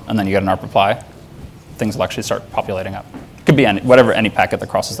ARPs, and then you get an ARP reply, things will actually start populating up. It could be any packet that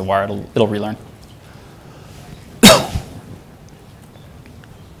crosses the wire, it'll relearn.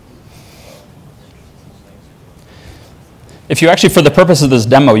 If you actually, for the purpose of this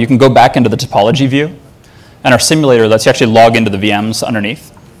demo, you can go back into the topology view, and our simulator lets you actually log into the VMs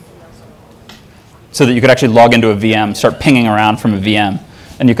underneath, so that you could actually log into a VM, start pinging around from a VM,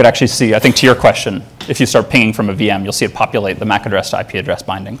 and you could actually see, I think to your question, if you start pinging from a VM, you'll see it populate the MAC address to IP address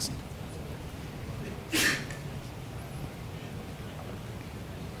bindings.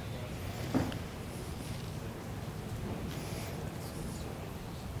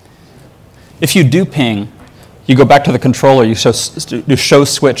 If you do ping, you go back to the controller, you show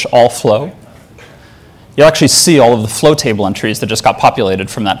switch all flow. You'll actually see all of the flow table entries that just got populated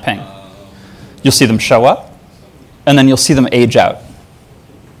from that ping. You'll see them show up, and then you'll see them age out.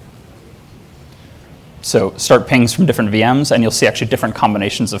 So start pings from different VMs, and you'll see actually different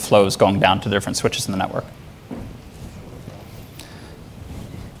combinations of flows going down to different switches in the network.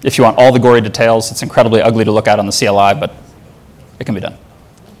 If you want all the gory details, it's incredibly ugly to look at on the CLI, but it can be done.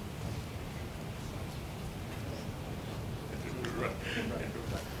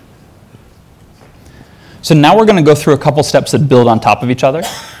 So now we're going to go through a couple steps that build on top of each other.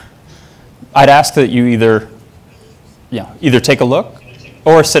 I'd ask that you either take a look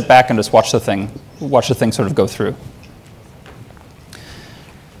or sit back and just watch the thing sort of go through.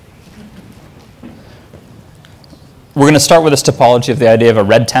 We're going to start with this topology of the idea of a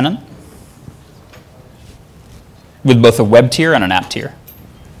red tenant with both a web tier and an app tier.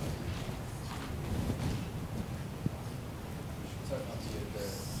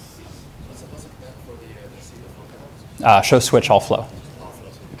 Show switch all flow.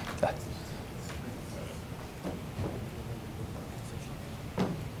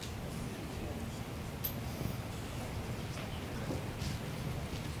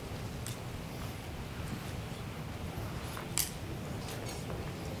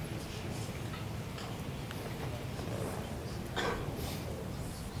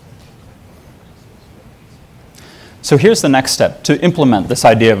 So here's the next step to implement this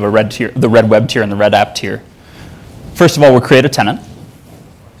idea of a red tier, the red web tier and the red app tier. First of all, we'll create a tenant.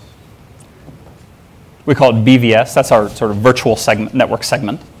 We call it BVS. That's our sort of virtual segment, network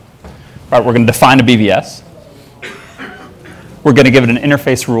segment. All right, we're going to define a BVS. We're going to give it an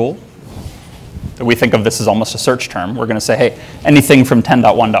interface rule. We think of this as almost a search term. We're going to say, hey, anything from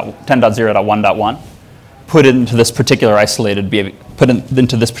 10.0.1.1, put it into this particular isolated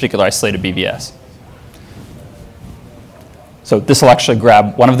BVS. So this will actually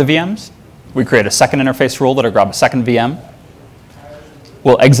grab one of the VMs. We create a second interface rule that'll grab a second VM.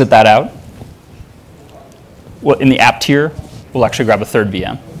 We'll exit that out. Well, in the app tier, we'll actually grab a third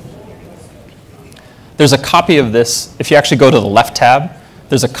VM. There's a copy of this. If you actually go to the left tab,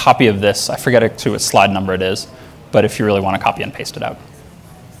 there's a copy of this. I forget what slide number it is, but if you really want to copy and paste it out.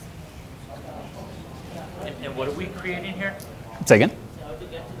 And what are we creating here? Say again?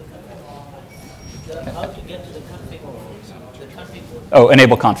 How to get to the config? Oh,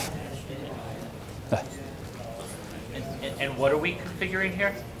 enable conf. And what are we configuring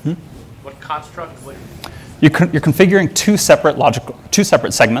here? What construct? You're configuring two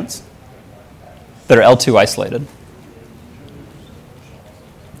separate segments that are L2 isolated.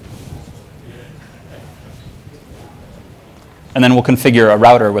 And then we'll configure a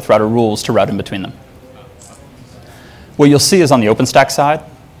router with router rules to route in between them. What you'll see is on the OpenStack side,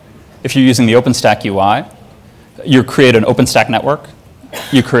 if you're using the OpenStack UI, you create an OpenStack network,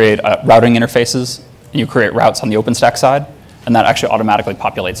 you create routing interfaces, you create routes on the OpenStack side, and that actually automatically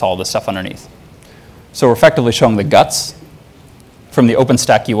populates all this stuff underneath. So we're effectively showing the guts. From the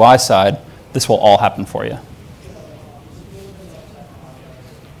OpenStack UI side, this will all happen for you.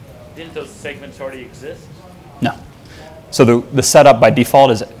 Didn't those segments already exist? No. So the setup by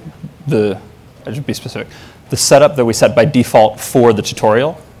default is I should be specific. The setup that we set by default for the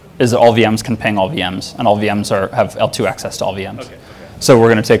tutorial is that all VMs can ping all VMs, and all VMs have L2 access to all VMs. Okay. So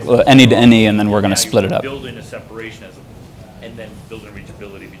we're going to take any to any, and then we're going to split it up. Building a separation and then building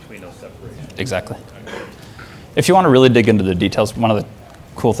reachability between those separations. Exactly. Okay. If you want to really dig into the details, one of the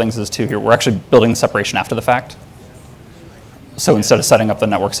cool things is too here, we're actually building the separation after the fact. So instead of setting up the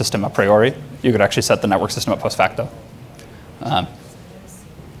network system a priori, you could actually set the network system up post facto,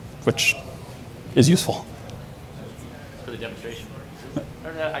 which is useful. For the demonstration purposes,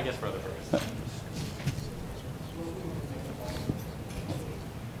 or I guess for other purposes.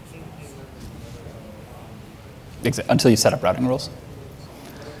 Until you set up routing rules.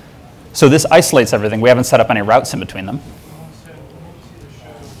 So this isolates everything. We haven't set up any routes in between them.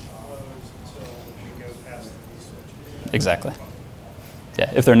 Exactly.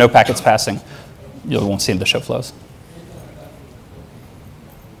 Yeah, if there are no packets passing, you won't see the show flows.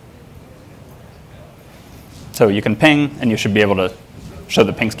 So you can ping, and you should be able to show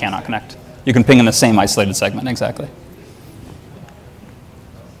that pings cannot connect. You can ping in the same isolated segment, exactly.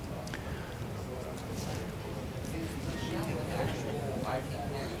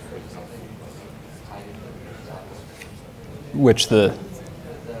 Which the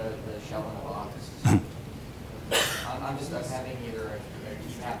shell in the box. I'm just having either a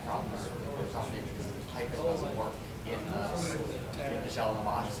keypad problem or something because the type doesn't work in the shell in the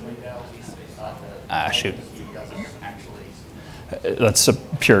box window. Shoot. Doesn't actually. That's a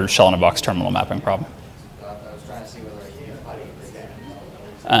pure shell in a box terminal mapping problem. I was trying to see whether I could how do you fix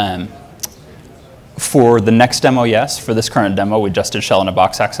that. For the next demo, yes. For this current demo, we just did shell in a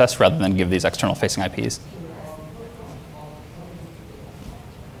box access rather than give these external facing IPs.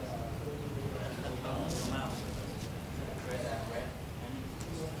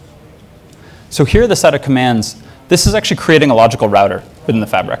 So here are the set of commands. This is actually creating a logical router. within the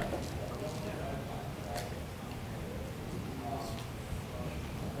fabric.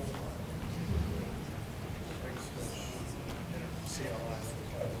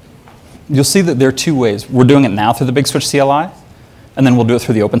 You'll see that there are two ways. We're doing it now through the Big Switch CLI, and then we'll do it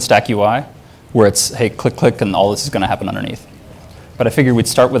through the OpenStack UI, where it's, hey, click, click, and all this is going to happen underneath. But I figured we'd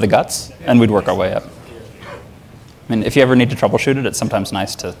start with the guts, and we'd work our way up. I mean, if you ever need to troubleshoot it, it's sometimes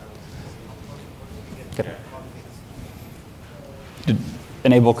nice to get it. Did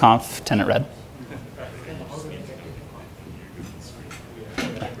enable conf tenant red.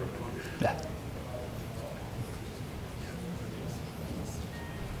 Yeah.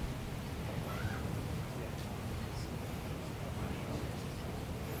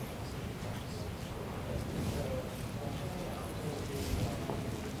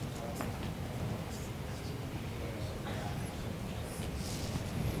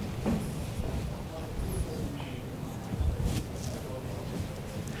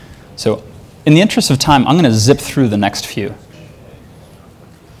 So in the interest of time, I'm going to zip through the next few.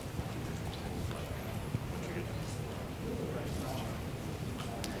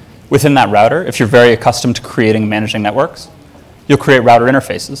 Within that router, if you're very accustomed to creating and managing networks, you'll create router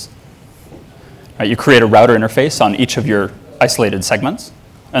interfaces. Right, you create a router interface on each of your isolated segments,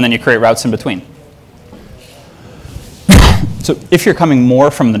 and then you create routes in between. So if you're coming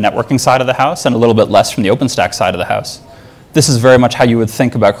more from the networking side of the house and a little bit less from the OpenStack side of the house, this is very much how you would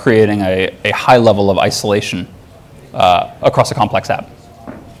think about creating a high level of isolation across a complex app.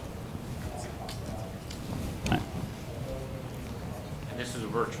 Right. And this is a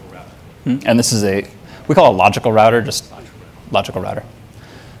virtual router. And this is we call it a logical router, just logical router.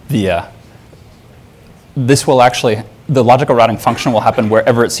 This will actually, the logical routing function will happen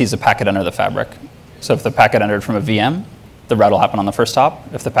wherever it sees a packet enter the fabric. So if the packet entered from a VM, the route will happen on the first hop.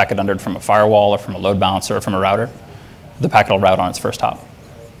 If the packet entered from a firewall or from a load balancer or from a router, the packet will route on its first hop.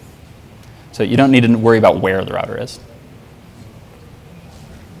 So you don't need to worry about where the router is.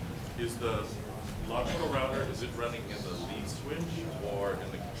 Is the logical router, is it running in the lead switch or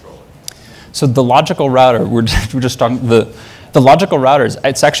in the controller? So the logical router, we're just talking, the logical router,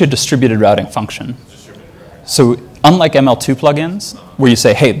 it's actually a distributed routing function. So unlike ML2 plugins, where you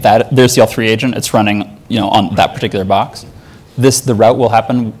say, hey, there's the L3 agent, it's running on that particular box, the route will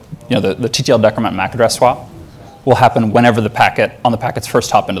happen, the TTL decrement MAC address swap will happen whenever the packet, on the packet's first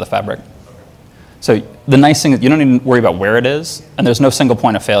hop into the fabric. So the nice thing is you don't need to worry about where it is, and there's no single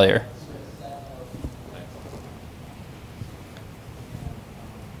point of failure.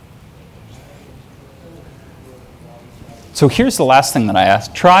 So here's the last thing that I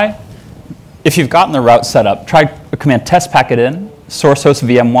asked. If you've gotten the route set up, try a command test packet in, source host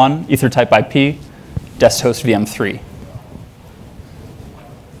VM1, ether type IP, dest host VM3.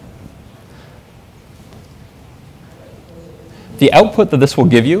 The output that this will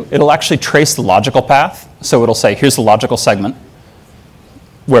give you, it'll actually trace the logical path. So it'll say, here's the logical segment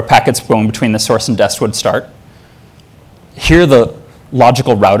where packets going between the source and dest would start. Here are the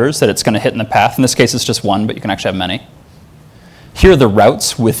logical routers that it's going to hit in the path. In this case, it's just one, but you can actually have many. Here are the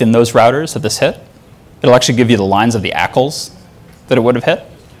routes within those routers that this hit. It'll actually give you the lines of the ACLs that it would have hit.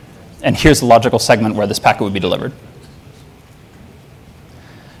 And here's the logical segment where this packet would be delivered.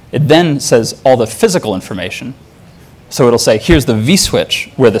 It then says all the physical information. So it'll say, here's the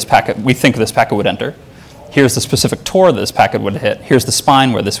vSwitch where we think this packet would enter. Here's the specific TOR that this packet would hit. Here's the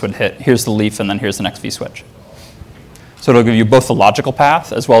spine where this would hit. Here's the leaf, and then here's the next vSwitch. So it'll give you both the logical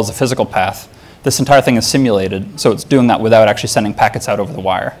path as well as the physical path. This entire thing is simulated, so it's doing that without actually sending packets out over the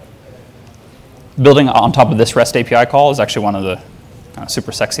wire. Building on top of this REST API call is actually one of the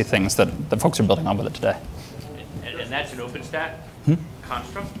super sexy things that folks are building on with it today. And that's an OpenStack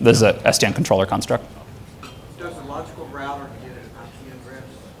construct? This is a SDN controller construct. Does the logical router get an IP address,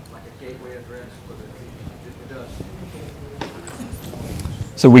 like a gateway address? It does.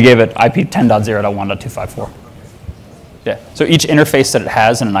 So we gave it IP 10.0.1.254. Yeah. So each interface that it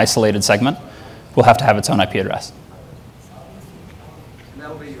has in an isolated segment will have to have its own IP address. And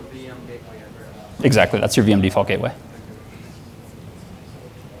that'll be your VM gateway address. Exactly. That's your VM default gateway.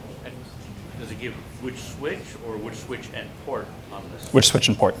 And does it give which switch or which switch and port on this? Which switch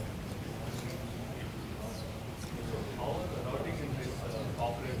and port?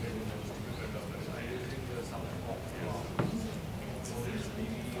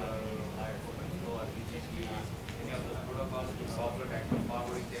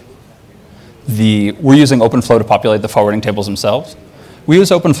 We're using OpenFlow to populate the forwarding tables themselves. We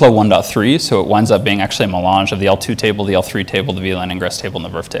use OpenFlow 1.3, so it winds up being actually a melange of the L2 table, the L3 table, the VLAN ingress table,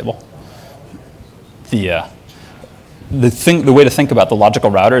 and the VRF table. The way to think about the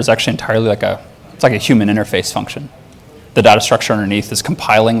logical router is actually entirely it's like a human interface function. the data structure underneath is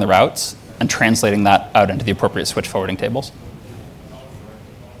compiling the routes and translating that out into the appropriate switch forwarding tables.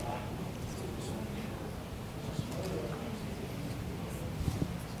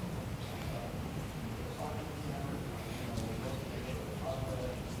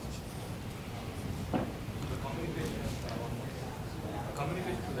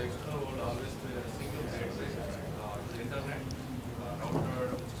 Communication to the external world always through a single gateway. The internet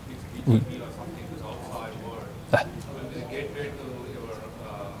router, which speaks BGP or something, is outside world. Will be a gateway to your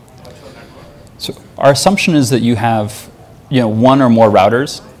virtual network. So our assumption is that you have, one or more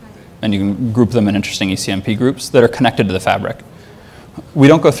routers, and you can group them in interesting ECMP groups that are connected to the fabric. We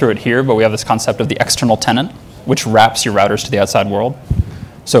don't go through it here, but we have this concept of the external tenant, which wraps your routers to the outside world.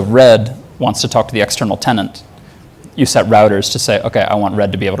 So if Red wants to talk to the external tenant, you set routers to say, okay, I want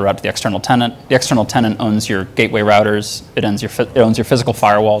Red to be able to route to the external tenant. The external tenant owns your gateway routers. It owns your physical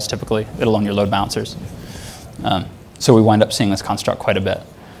firewalls, typically. It'll own your load balancers. So we wind up seeing this construct quite a bit.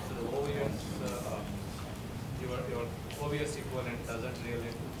 So the OVS, your OVS equivalent doesn't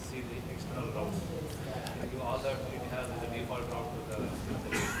really see the external route. All that it has is a default route to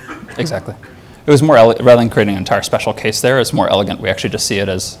the Exactly. It was more, rather than creating an entire special case there, it's more elegant. We actually just see it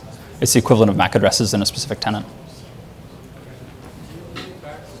as it's the equivalent of MAC addresses in a specific tenant.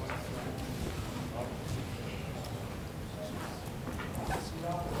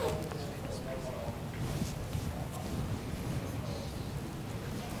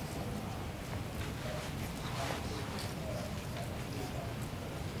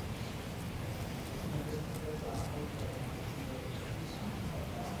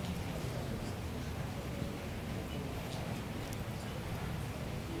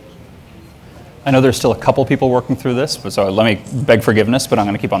 I know there's still a couple people working through this, so let me beg forgiveness, but I'm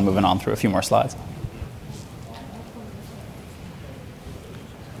going to keep on moving on through a few more slides.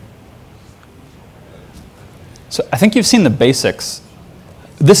 So I think you've seen the basics.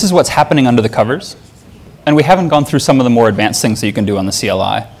 This is what's happening under the covers, and we haven't gone through some of the more advanced things that you can do on the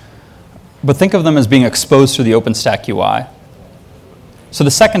CLI. But think of them as being exposed through the OpenStack UI. So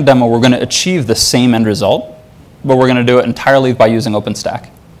the second demo, we're going to achieve the same end result, but we're going to do it entirely by using OpenStack.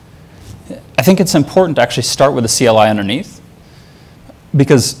 I think it's important to actually start with the CLI underneath,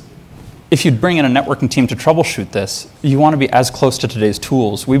 because if you bring in a networking team to troubleshoot this, you want to be as close to today's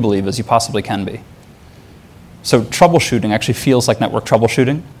tools, we believe, as you possibly can be. So troubleshooting actually feels like network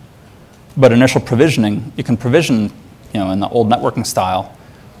troubleshooting, but initial provisioning, you can provision in the old networking style,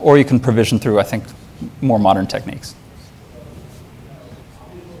 or you can provision through, I think, more modern techniques.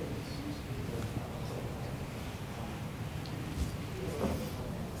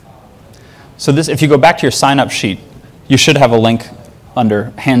 So this, if you go back to your sign-up sheet, you should have a link under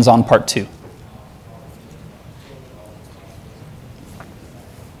hands-on part 2.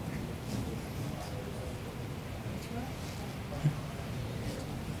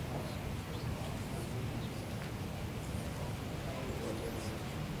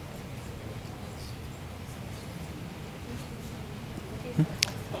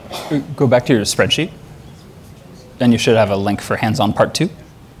 Go back to your spreadsheet, and you should have a link for hands-on part 2.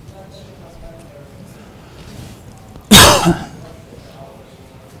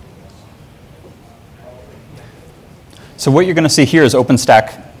 So what you're going to see here is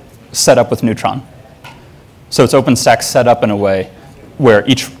OpenStack set up with Neutron. So it's OpenStack set up in a way where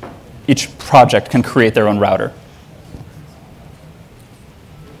each project can create their own router.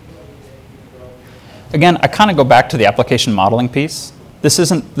 Again, I kind of go back to the application modeling piece.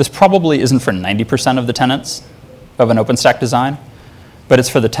 This probably isn't for 90% of the tenants of an OpenStack design, but it's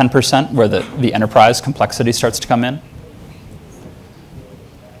for the 10% where the enterprise complexity starts to come in.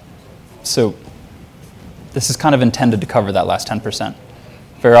 So this is kind of intended to cover that last 10%.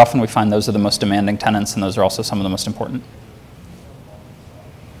 Very often we find those are the most demanding tenants, and those are also some of the most important.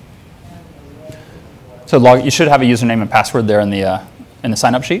 So you should have a username and password there in the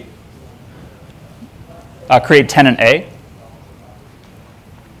sign-up sheet. Create tenant A.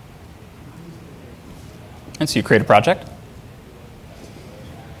 And so you create a project.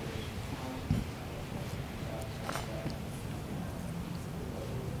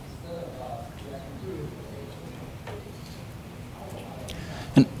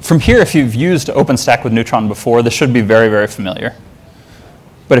 And from here, if you've used OpenStack with Neutron before, this should be very, very familiar.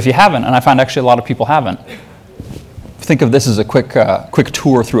 But if you haven't, and I find actually a lot of people haven't, think of this as a quick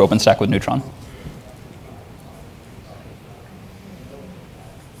tour through OpenStack with Neutron.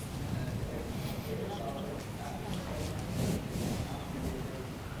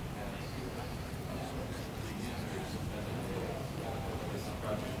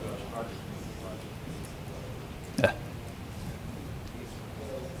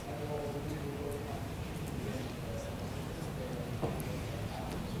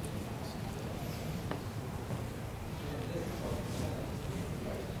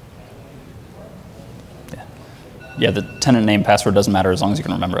 yeah, the tenant name password doesn't matter as long as you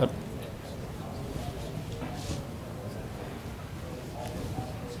can remember it.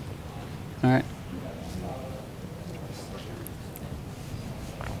 All right.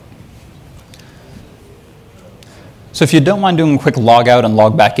 So if you don't mind doing a quick log out and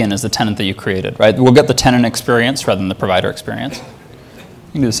log back in as the tenant that you created, right? We'll get the tenant experience rather than the provider experience.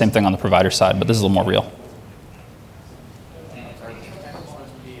 You can do the same thing on the provider side, but this is a little more real.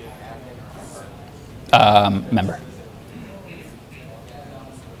 Member.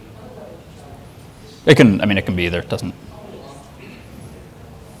 It can, I mean, it can be either. It doesn't.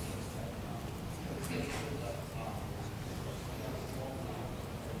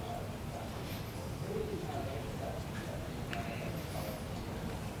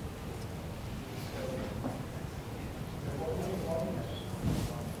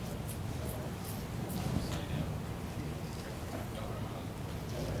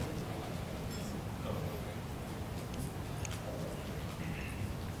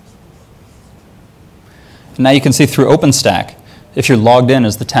 Now you can see through OpenStack, if you're logged in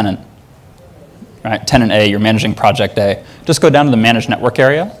as the tenant, right, tenant A, you're managing project A, just go down to the Manage Network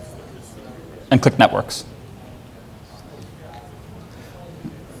area and click Networks.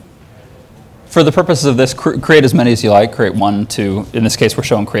 For the purposes of this, create as many as you like, create 1, 2, in this case we're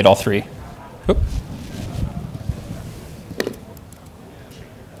showing create all 3. Oop.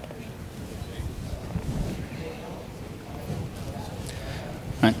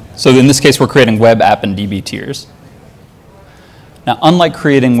 Right. So in this case, we're creating web, app, and DB tiers. Now, unlike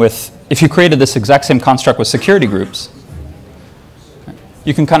creating with, if you created this exact same construct with security groups,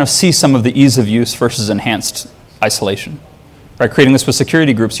 you can kind of see some of the ease of use versus enhanced isolation. By creating this with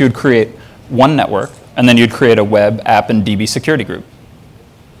security groups, you would create one network, and then you'd create a web, app, and DB security group.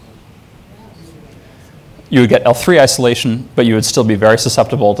 You would get L3 isolation, but you would still be very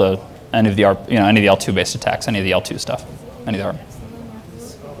susceptible to any of the, any of the L2-based attacks, any of the L2 stuff, any of the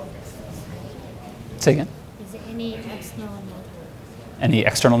Say again? Is there any external network? Any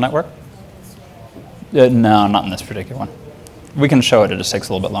external network? No, not in this particular one. We can show it, it just takes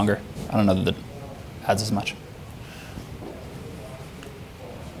a little bit longer. I don't know that it adds as much.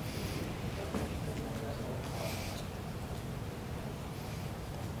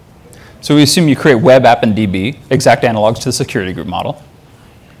 So we assume you create web, app, and DB, exact analogs to the security group model.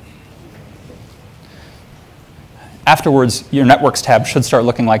 Afterwards, your networks tab should start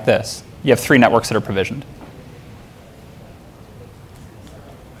looking like this. You have 3 networks that are provisioned.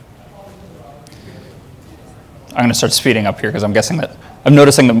 I'm going to start speeding up here because I'm guessing that I'm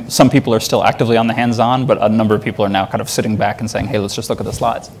noticing that some people are still actively on the hands-on, but a number of people are now kind of sitting back and saying, hey, let's just look at the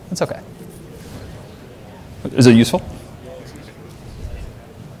slides. It's OK. Is it useful?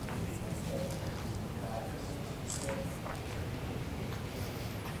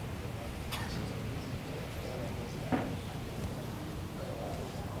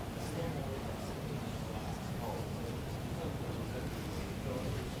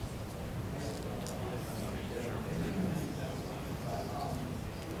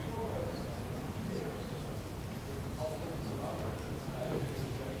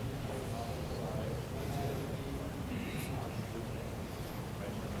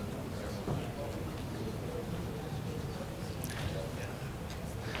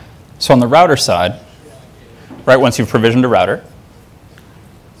 So on the router side, right, once you've provisioned a router,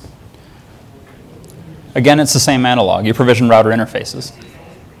 again, it's the same analog. You provision router interfaces.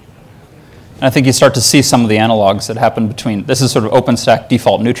 And I think you start to see some of the analogs that happen between, this is sort of OpenStack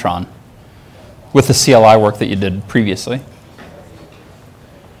default Neutron with the CLI work that you did previously.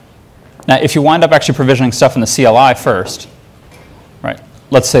 Now, if you wind up actually provisioning stuff in the CLI first, right,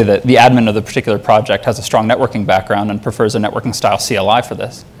 let's say that the admin of the particular project has a strong networking background and prefers a networking style CLI for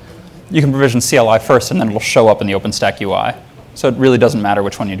this. You can provision CLI first, and then it'll show up in the OpenStack UI. So it really doesn't matter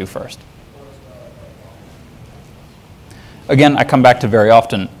which one you do first. Again, I come back to very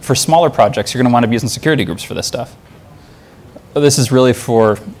often, for smaller projects, you're going to wind up using security groups for this stuff. This is really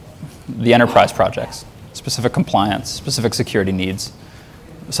for the enterprise projects, specific compliance, specific security needs,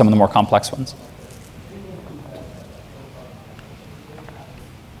 some of the more complex ones.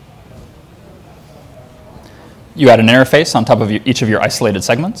 You add an interface on top of each of your isolated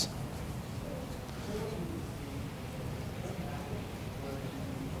segments.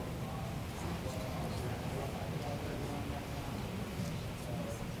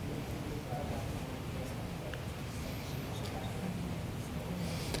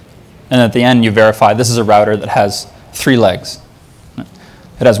 And at the end, you verify this is a router that has 3 legs. It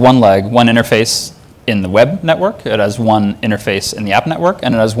has 1 leg, 1 interface in the web network. It has 1 interface in the app network.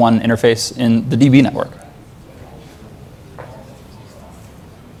 And it has 1 interface in the DB network.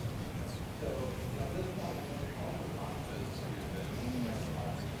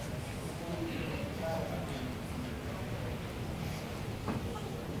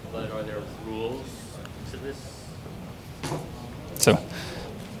 But are there rules to this? So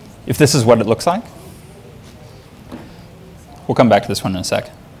if this is what it looks like, we'll come back to this one in a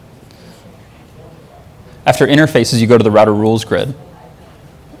sec. After interfaces, you go to the router rules grid.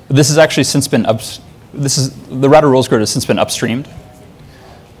 This has actually since been the router rules grid has since been upstreamed.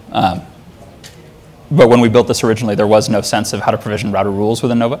 But when we built this originally, there was no sense of how to provision router rules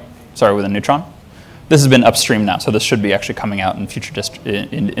within within Neutron. This has been upstream now, so this should be actually coming out in future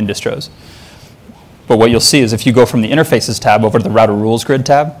in distros. But what you'll see is if you go from the interfaces tab over to the router rules grid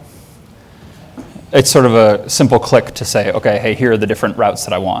tab, it's sort of a simple click to say, okay, hey, here are the different routes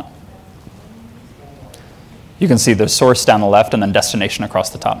that I want. You can see the source down the left and then destination across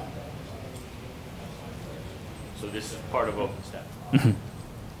the top. So this is part of OpenStack. Mm-hmm.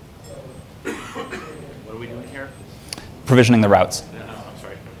 What are we doing here? Provisioning the routes. No, I'm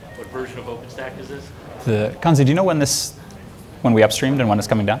sorry. What version of OpenStack is this? Kanzi, do you know when we upstreamed and when it's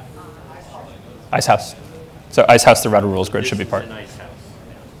coming down? Icehouse. So Icehouse, the router rules grid should be part. This is an Icehouse.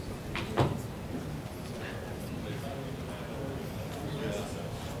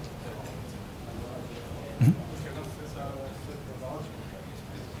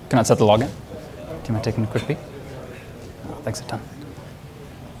 Can I set the login? Do you mind taking a quick peek? Oh, thanks a ton.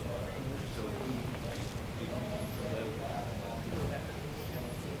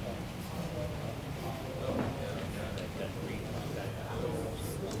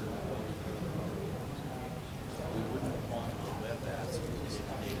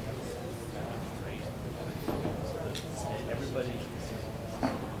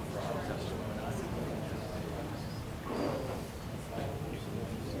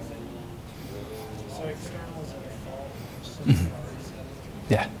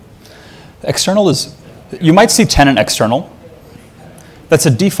 Yeah. External is, you might see tenant external. That's a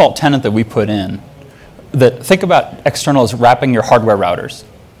default tenant that we put in. Think about external as wrapping your hardware routers.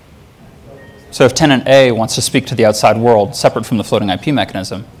 So if tenant A wants to speak to the outside world separate from the floating IP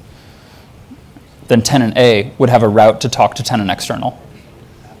mechanism, then tenant A would have a route to talk to tenant external.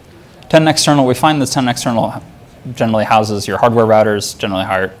 Tenant external, we find that tenant external generally houses your hardware routers, generally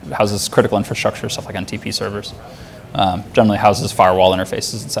houses critical infrastructure, stuff like NTP servers. Generally houses firewall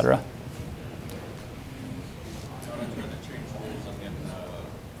interfaces, etc.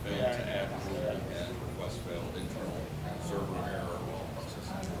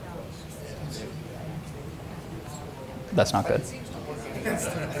 That's not good. It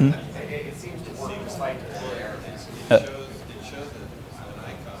seems to work despite the errors.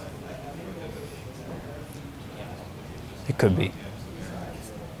 It could be.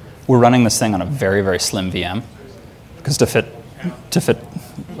 We're running this thing on a very, very slim VM. Because to fit,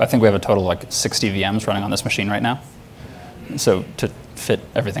 I think we have a total of like 60 VMs running on this machine right now. So to fit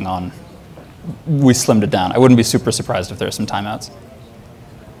everything on, we slimmed it down. I wouldn't be super surprised if there are some timeouts.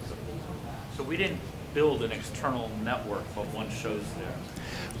 So we didn't build an external network, but one shows there.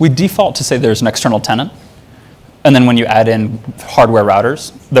 We default to say there's an external tenant. And then when you add in hardware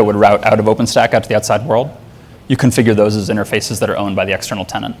routers that would route out of OpenStack out to the outside world, you configure those as interfaces that are owned by the external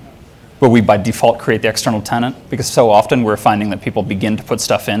tenant. But we by default create the external tenant because so often we're finding that people begin to put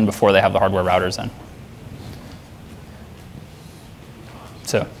stuff in before they have the hardware routers in.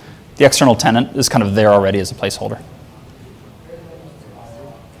 So the external tenant is kind of there already as a placeholder.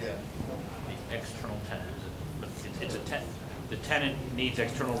 The external tenant, the tenant needs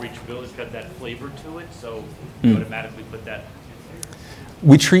external reachability. It's got that flavor to it, so you automatically put that.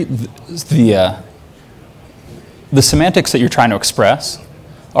 We treat the semantics that you're trying to express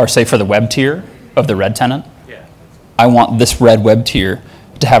are, say, for the web tier of the red tenant. Yeah. I want this red web tier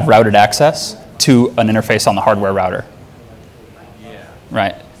to have routed access to an interface on the hardware router. Yeah.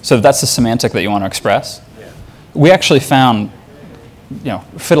 Right? So that's the semantic that you want to express. Yeah. We actually found,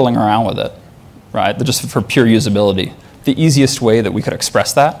 fiddling around with it, right, just for pure usability, the easiest way that we could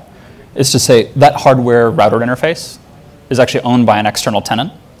express that is to say that hardware router interface is actually owned by an external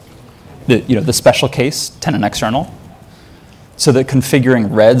tenant, the special case tenant external. So that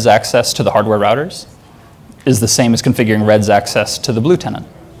configuring red's access to the hardware routers is the same as configuring red's access to the blue tenant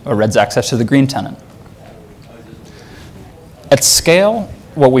or red's access to the green tenant. At scale,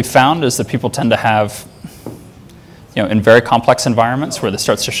 what we've found is that people tend to have, in very complex environments where this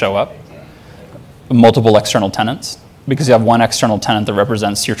starts to show up, multiple external tenants, because you have one external tenant that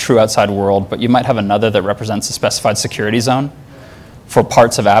represents your true outside world, but you might have another that represents a specified security zone for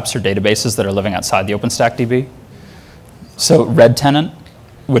parts of apps or databases that are living outside the OpenStack DB. So red tenant,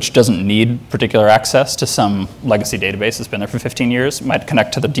 which doesn't need particular access to some legacy database that's been there for 15 years, might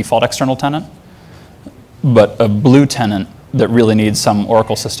connect to the default external tenant. But a blue tenant that really needs some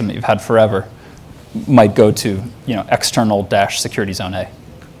Oracle system that you've had forever might go to external-security zone A.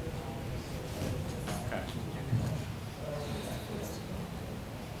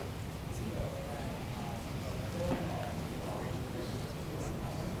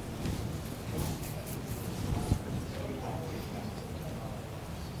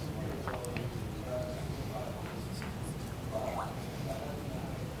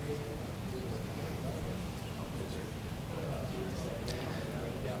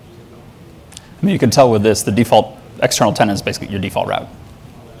 I mean, you can tell with this, the default external tenant is basically your default route.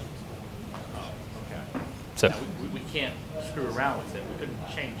 Okay. So We can't screw around with it. We couldn't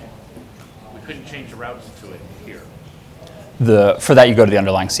change it. We couldn't change the routes to it here. for that, you go to the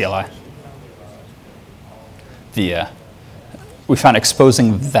underlying CLI. We found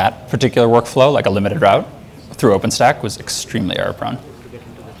exposing that particular workflow, like a limited route, through OpenStack was extremely error prone.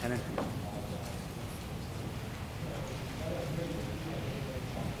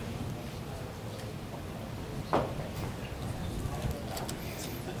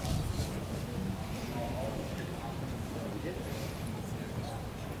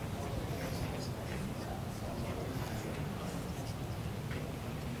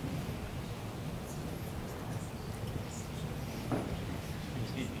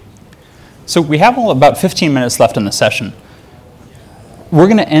 So we have about 15 minutes left in the session. We're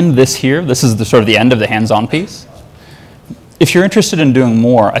going to end this here. This is sort of the end of the hands-on piece. If you're interested in doing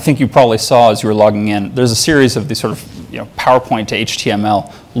more, I think you probably saw as you were logging in, there's a series of these sort of PowerPoint to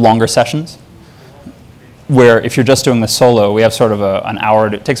HTML longer sessions, where if you're just doing this solo, we have sort of an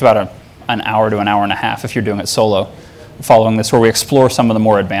hour. It takes about an hour to an hour and a half if you're doing it solo, following this, where we explore some of the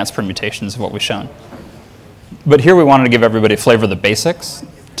more advanced permutations of what we've shown. But here we wanted to give everybody a flavor of the basics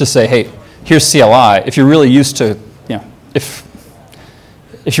to say, hey, here's CLI. If you're really used to,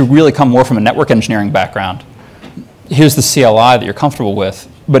 if you really come more from a network engineering background, here's the CLI that you're comfortable with.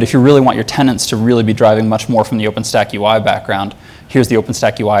 But if you really want your tenants to really be driving much more from the OpenStack UI background, here's the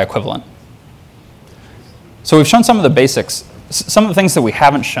OpenStack UI equivalent. So we've shown some of the basics. Some of the things that we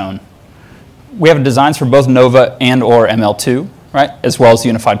haven't shown, we have designs for both Nova and or ML2, right, as well as the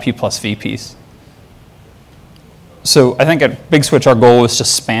unified P+V piece. So I think at Big Switch, our goal was to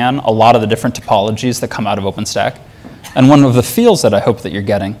span a lot of the different topologies that come out of OpenStack. And one of the feels that I hope that you're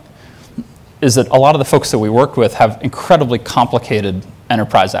getting is that a lot of the folks that we work with have incredibly complicated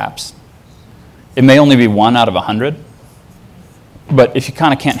enterprise apps. It may only be 1 out of 100, but if you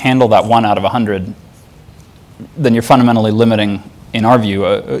kind of can't handle that 1 out of 100, then you're fundamentally limiting, in our view,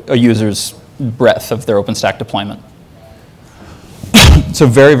 a user's breadth of their OpenStack deployment. So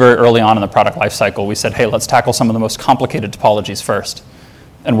very, very early on in the product lifecycle, we said, hey, let's tackle some of the most complicated topologies first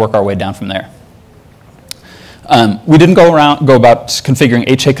and work our way down from there. We didn't go about configuring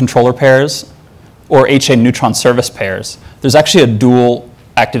HA controller pairs or HA Neutron service pairs. There's actually a dual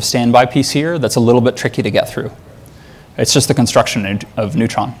active standby piece here that's a little bit tricky to get through. It's just the construction of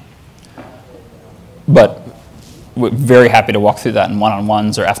Neutron. But we're very happy to walk through that in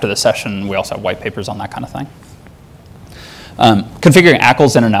one-on-ones or after the session. We also have white papers on that kind of thing. Configuring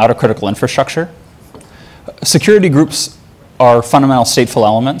ACLs in and out of critical infrastructure. Security groups are fundamental stateful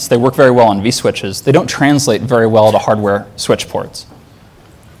elements. They work very well on vSwitches. They don't translate very well to hardware switch ports.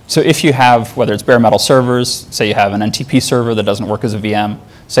 So if you have, whether it's bare metal servers, say you have an NTP server that doesn't work as a VM,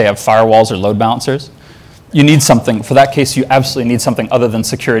 say you have firewalls or load balancers, you need something. For that case, you absolutely need something other than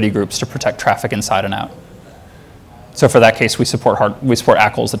security groups to protect traffic inside and out. So for that case, we support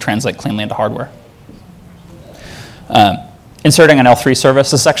ACLs that translate cleanly into hardware. Inserting an L3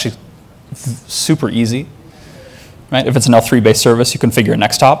 service, this is actually super easy. Right? If it's an L3-based service, you configure an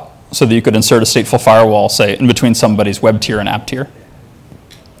Nextop so that you could insert a stateful firewall, say, in between somebody's web tier and app tier.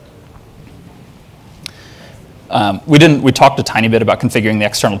 We talked a tiny bit about configuring the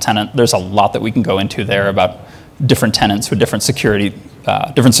external tenant. There's a lot that we can go into there about different tenants with different security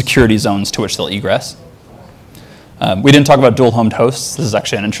zones to which they'll egress. We didn't talk about dual-homed hosts. This is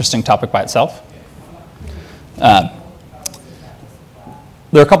actually an interesting topic by itself.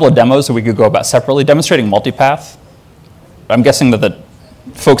 There are a couple of demos that we could go about separately. Demonstrating multipath. I'm guessing that the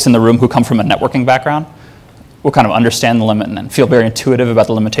folks in the room who come from a networking background will kind of understand the limit and feel very intuitive about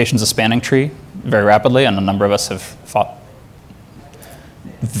the limitations of spanning tree very rapidly, and a number of us have fought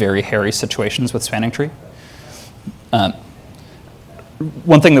very hairy situations with spanning tree.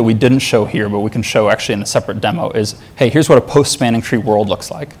 One thing that we didn't show here, but we can show actually in a separate demo is, hey, here's what a post-spanning tree world looks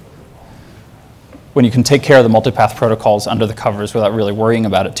like. When you can take care of the multipath protocols under the covers without really worrying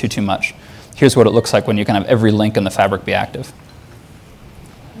about it too much. Here's what it looks like when you can have every link in the fabric be active.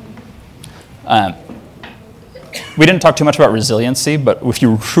 We didn't talk too much about resiliency, but if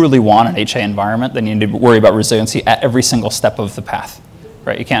you truly want an HA environment, then you need to worry about resiliency at every single step of the path.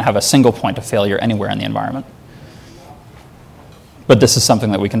 Right? You can't have a single point of failure anywhere in the environment. But this is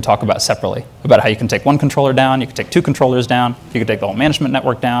something that we can talk about separately, about how you can take one controller down, you can take 2 controllers down, you can take the whole management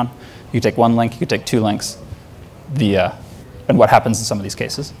network down, you can take 1 link, you can take 2 links, and what happens in some of these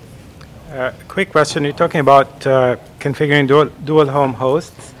cases. Quick question, you're talking about configuring dual home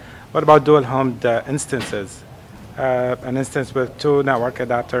hosts. What about dual homed instances? An instance with 2 network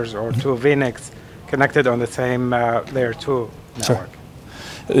adapters or 2 VNICs connected on the same layer 2 network.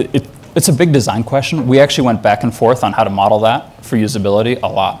 Sure. It's a big design question. We actually went back and forth on how to model that for usability a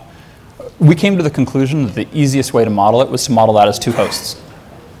lot. We came to the conclusion that the easiest way to model it was to model that as two hosts,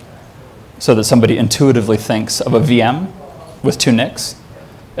 so that somebody intuitively thinks of a VM with two NICs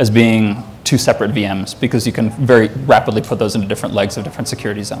as being two separate VMs, because you can very rapidly put those into different legs of different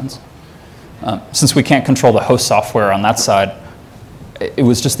security zones. Since we can't control the host software on that side, it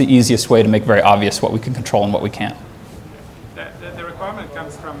was just the easiest way to make very obvious what we can control and what we can't. The requirement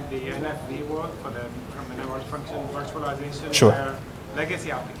comes from the NFV world, from the network function virtualization, Sure. where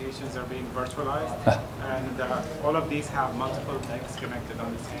legacy applications are being virtualized, and all of these have multiple NICs connected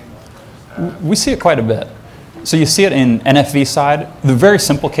on the same. We see it quite a bit. So you see it in NFV side. The very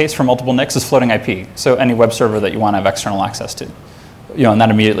simple case for multiple NICs is floating IP. So any web server that you want to have external access to, and that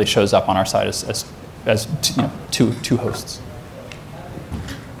immediately shows up on our side as two hosts.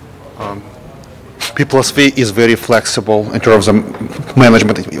 P+V is very flexible in terms of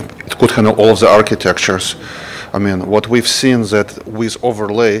management. It could handle all of the architectures. I mean, what we've seen that with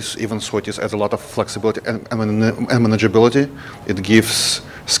overlays, even so it adds a lot of flexibility and manageability. It gives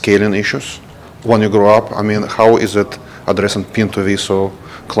scaling issues. When you grow up, I mean, how is it addressing P+V so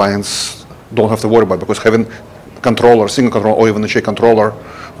clients don't have to worry about it? Because having controller, single controller, or even a J controller,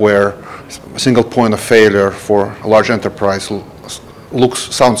 where a single point of failure for a large enterprise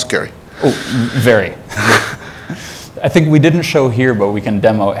sounds scary. Oh, very. I think we didn't show here, but we can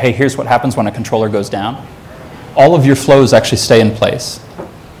demo, hey, here's what happens when a controller goes down. All of your flows actually stay in place.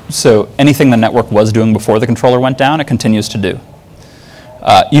 So anything the network was doing before the controller went down, it continues to do.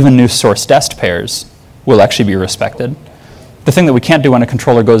 Even new source dest pairs will actually be respected. The thing that we can't do when a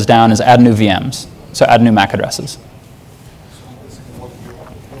controller goes down is add new VMs, so add new MAC addresses.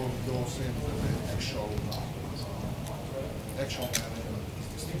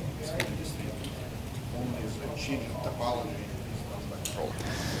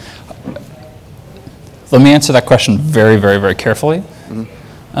 Let me answer that question very, very, very carefully.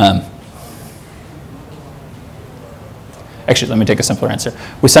 Mm-hmm. Actually, let me take a simpler answer.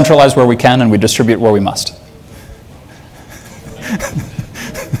 We centralize where we can, and we distribute where we must.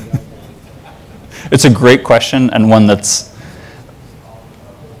 It's a great question, and one that's,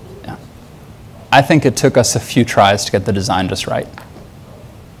 I think it took us a few tries to get the design just right.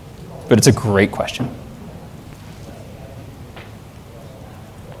 But it's a great question.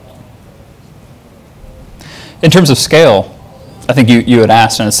 In terms of scale, I think you had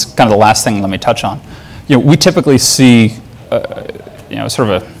asked, and it's kind of the last thing let me touch on. We typically see, sort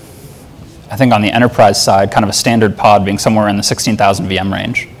of I think on the enterprise side, kind of a standard pod being somewhere in the 16,000 VM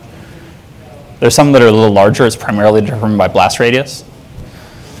range. There's some that are a little larger. It's primarily determined by blast radius.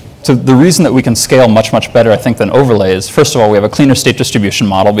 So the reason that we can scale much, much better, I think, than overlays, first of all, we have a cleaner state distribution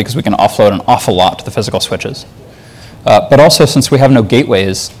model because we can offload an awful lot to the physical switches. But also, since we have no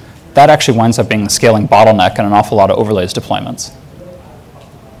gateways, that actually winds up being the scaling bottleneck in an awful lot of overlays deployments.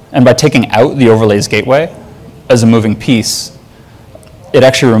 And by taking out the overlays gateway as a moving piece, it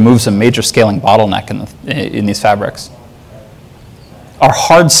actually removes a major scaling bottleneck in these fabrics. Our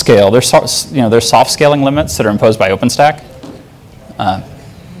hard scale, there's soft scaling limits that are imposed by OpenStack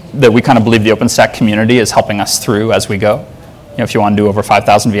that we kind of believe the OpenStack community is helping us through as we go. If you want to do over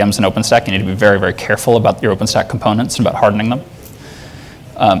 5,000 VMs in OpenStack, you need to be very, very careful about your OpenStack components and about hardening them.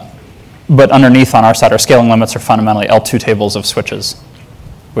 But underneath on our side, our scaling limits are fundamentally L2 tables of switches,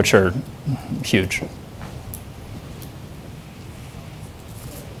 which are huge.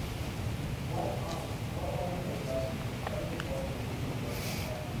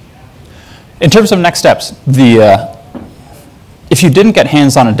 In terms of next steps, if you didn't get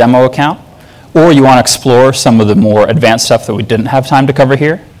hands on a demo account, or you want to explore some of the more advanced stuff that we didn't have time to cover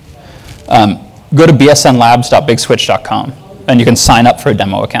here, go to bsnlabs.bigswitch.com, and you can sign up for a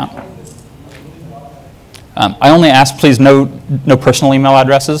demo account. I only ask, please, no personal email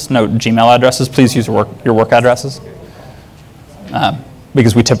addresses, no Gmail addresses. Please use your work addresses,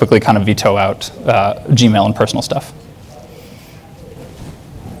 because we typically kind of veto out Gmail and personal stuff.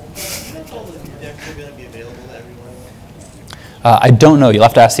 I don't know. You'll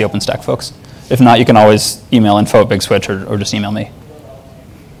have to ask the OpenStack folks. If not, you can always email info@BigSwitch or just email me.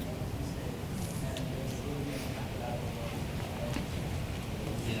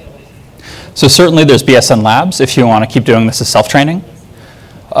 So certainly there's BSN Labs if you want to keep doing this as self-training.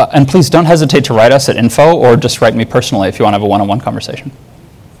 And please don't hesitate to write us at info or just write me personally if you want to have a one-on-one conversation.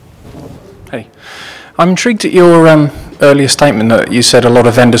 Hey, I'm intrigued at your earlier statement that you said a lot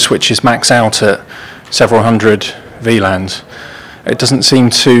of vendor switches max out at several hundred VLANs. It doesn't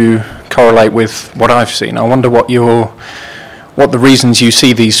seem to correlate with what I've seen. I wonder what the reasons you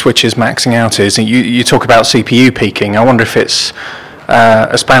see these switches maxing out is. You talk about CPU peaking. I wonder if it's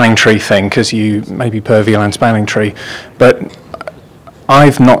a spanning tree thing, because you maybe per VLAN spanning tree, but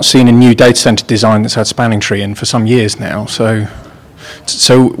I've not seen a new data center design that's had spanning tree in for some years now. So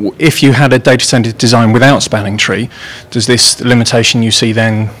if you had a data center design without spanning tree, does this limitation you see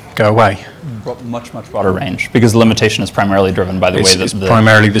then go away? Much broader range, because the limitation is primarily driven by the way that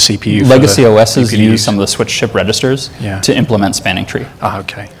primarily the CPU. Legacy OSs use some of the switch chip registers to implement spanning tree. Ah,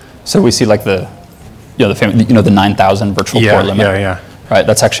 okay. So we see like the 9,000 virtual port limit. Yeah. Right,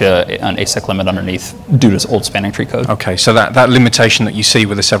 that's actually an ASIC limit underneath due to old spanning tree code. Okay, so that limitation that you see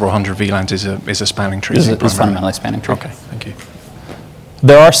with the several hundred VLANs is a spanning tree. Is fundamentally spanning tree. Okay, thank you.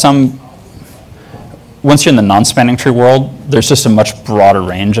 There are some, once you're in the non-spanning tree world, there's just a much broader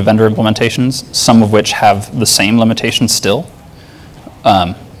range of vendor implementations, some of which have the same limitations still,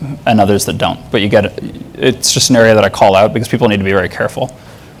 and others that don't. But it's just an area that I call out because people need to be very careful.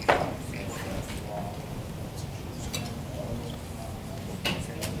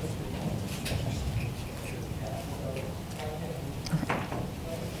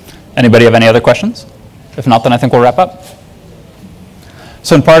 Anybody have any other questions? If not, then I think we'll wrap up.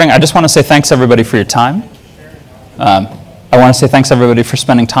 So in parting, I just want to say thanks everybody for your time. I want to say thanks everybody for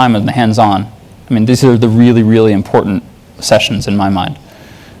spending time in the hands-on. I mean, these are the really, really important sessions in my mind.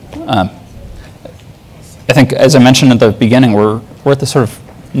 I think, as I mentioned at the beginning, we're at the sort of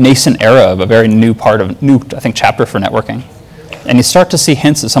nascent era of a very new chapter for networking. And you start to see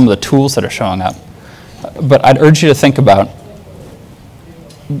hints at some of the tools that are showing up. But I'd urge you to think about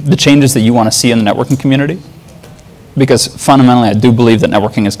the changes that you want to see in the networking community, because fundamentally I do believe that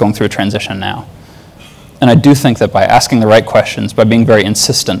networking is going through a transition now. And I do think that by asking the right questions, by being very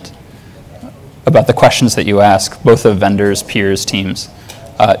insistent about the questions that you ask, both of vendors, peers, teams,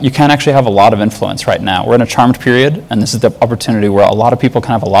 you can actually have a lot of influence right now. We're in a charmed period, and this is the opportunity where a lot of people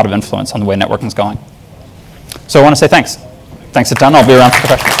can have a lot of influence on the way networking is going. So I want to say thanks. Thanks a ton. I'll be around for the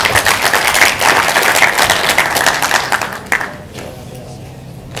questions.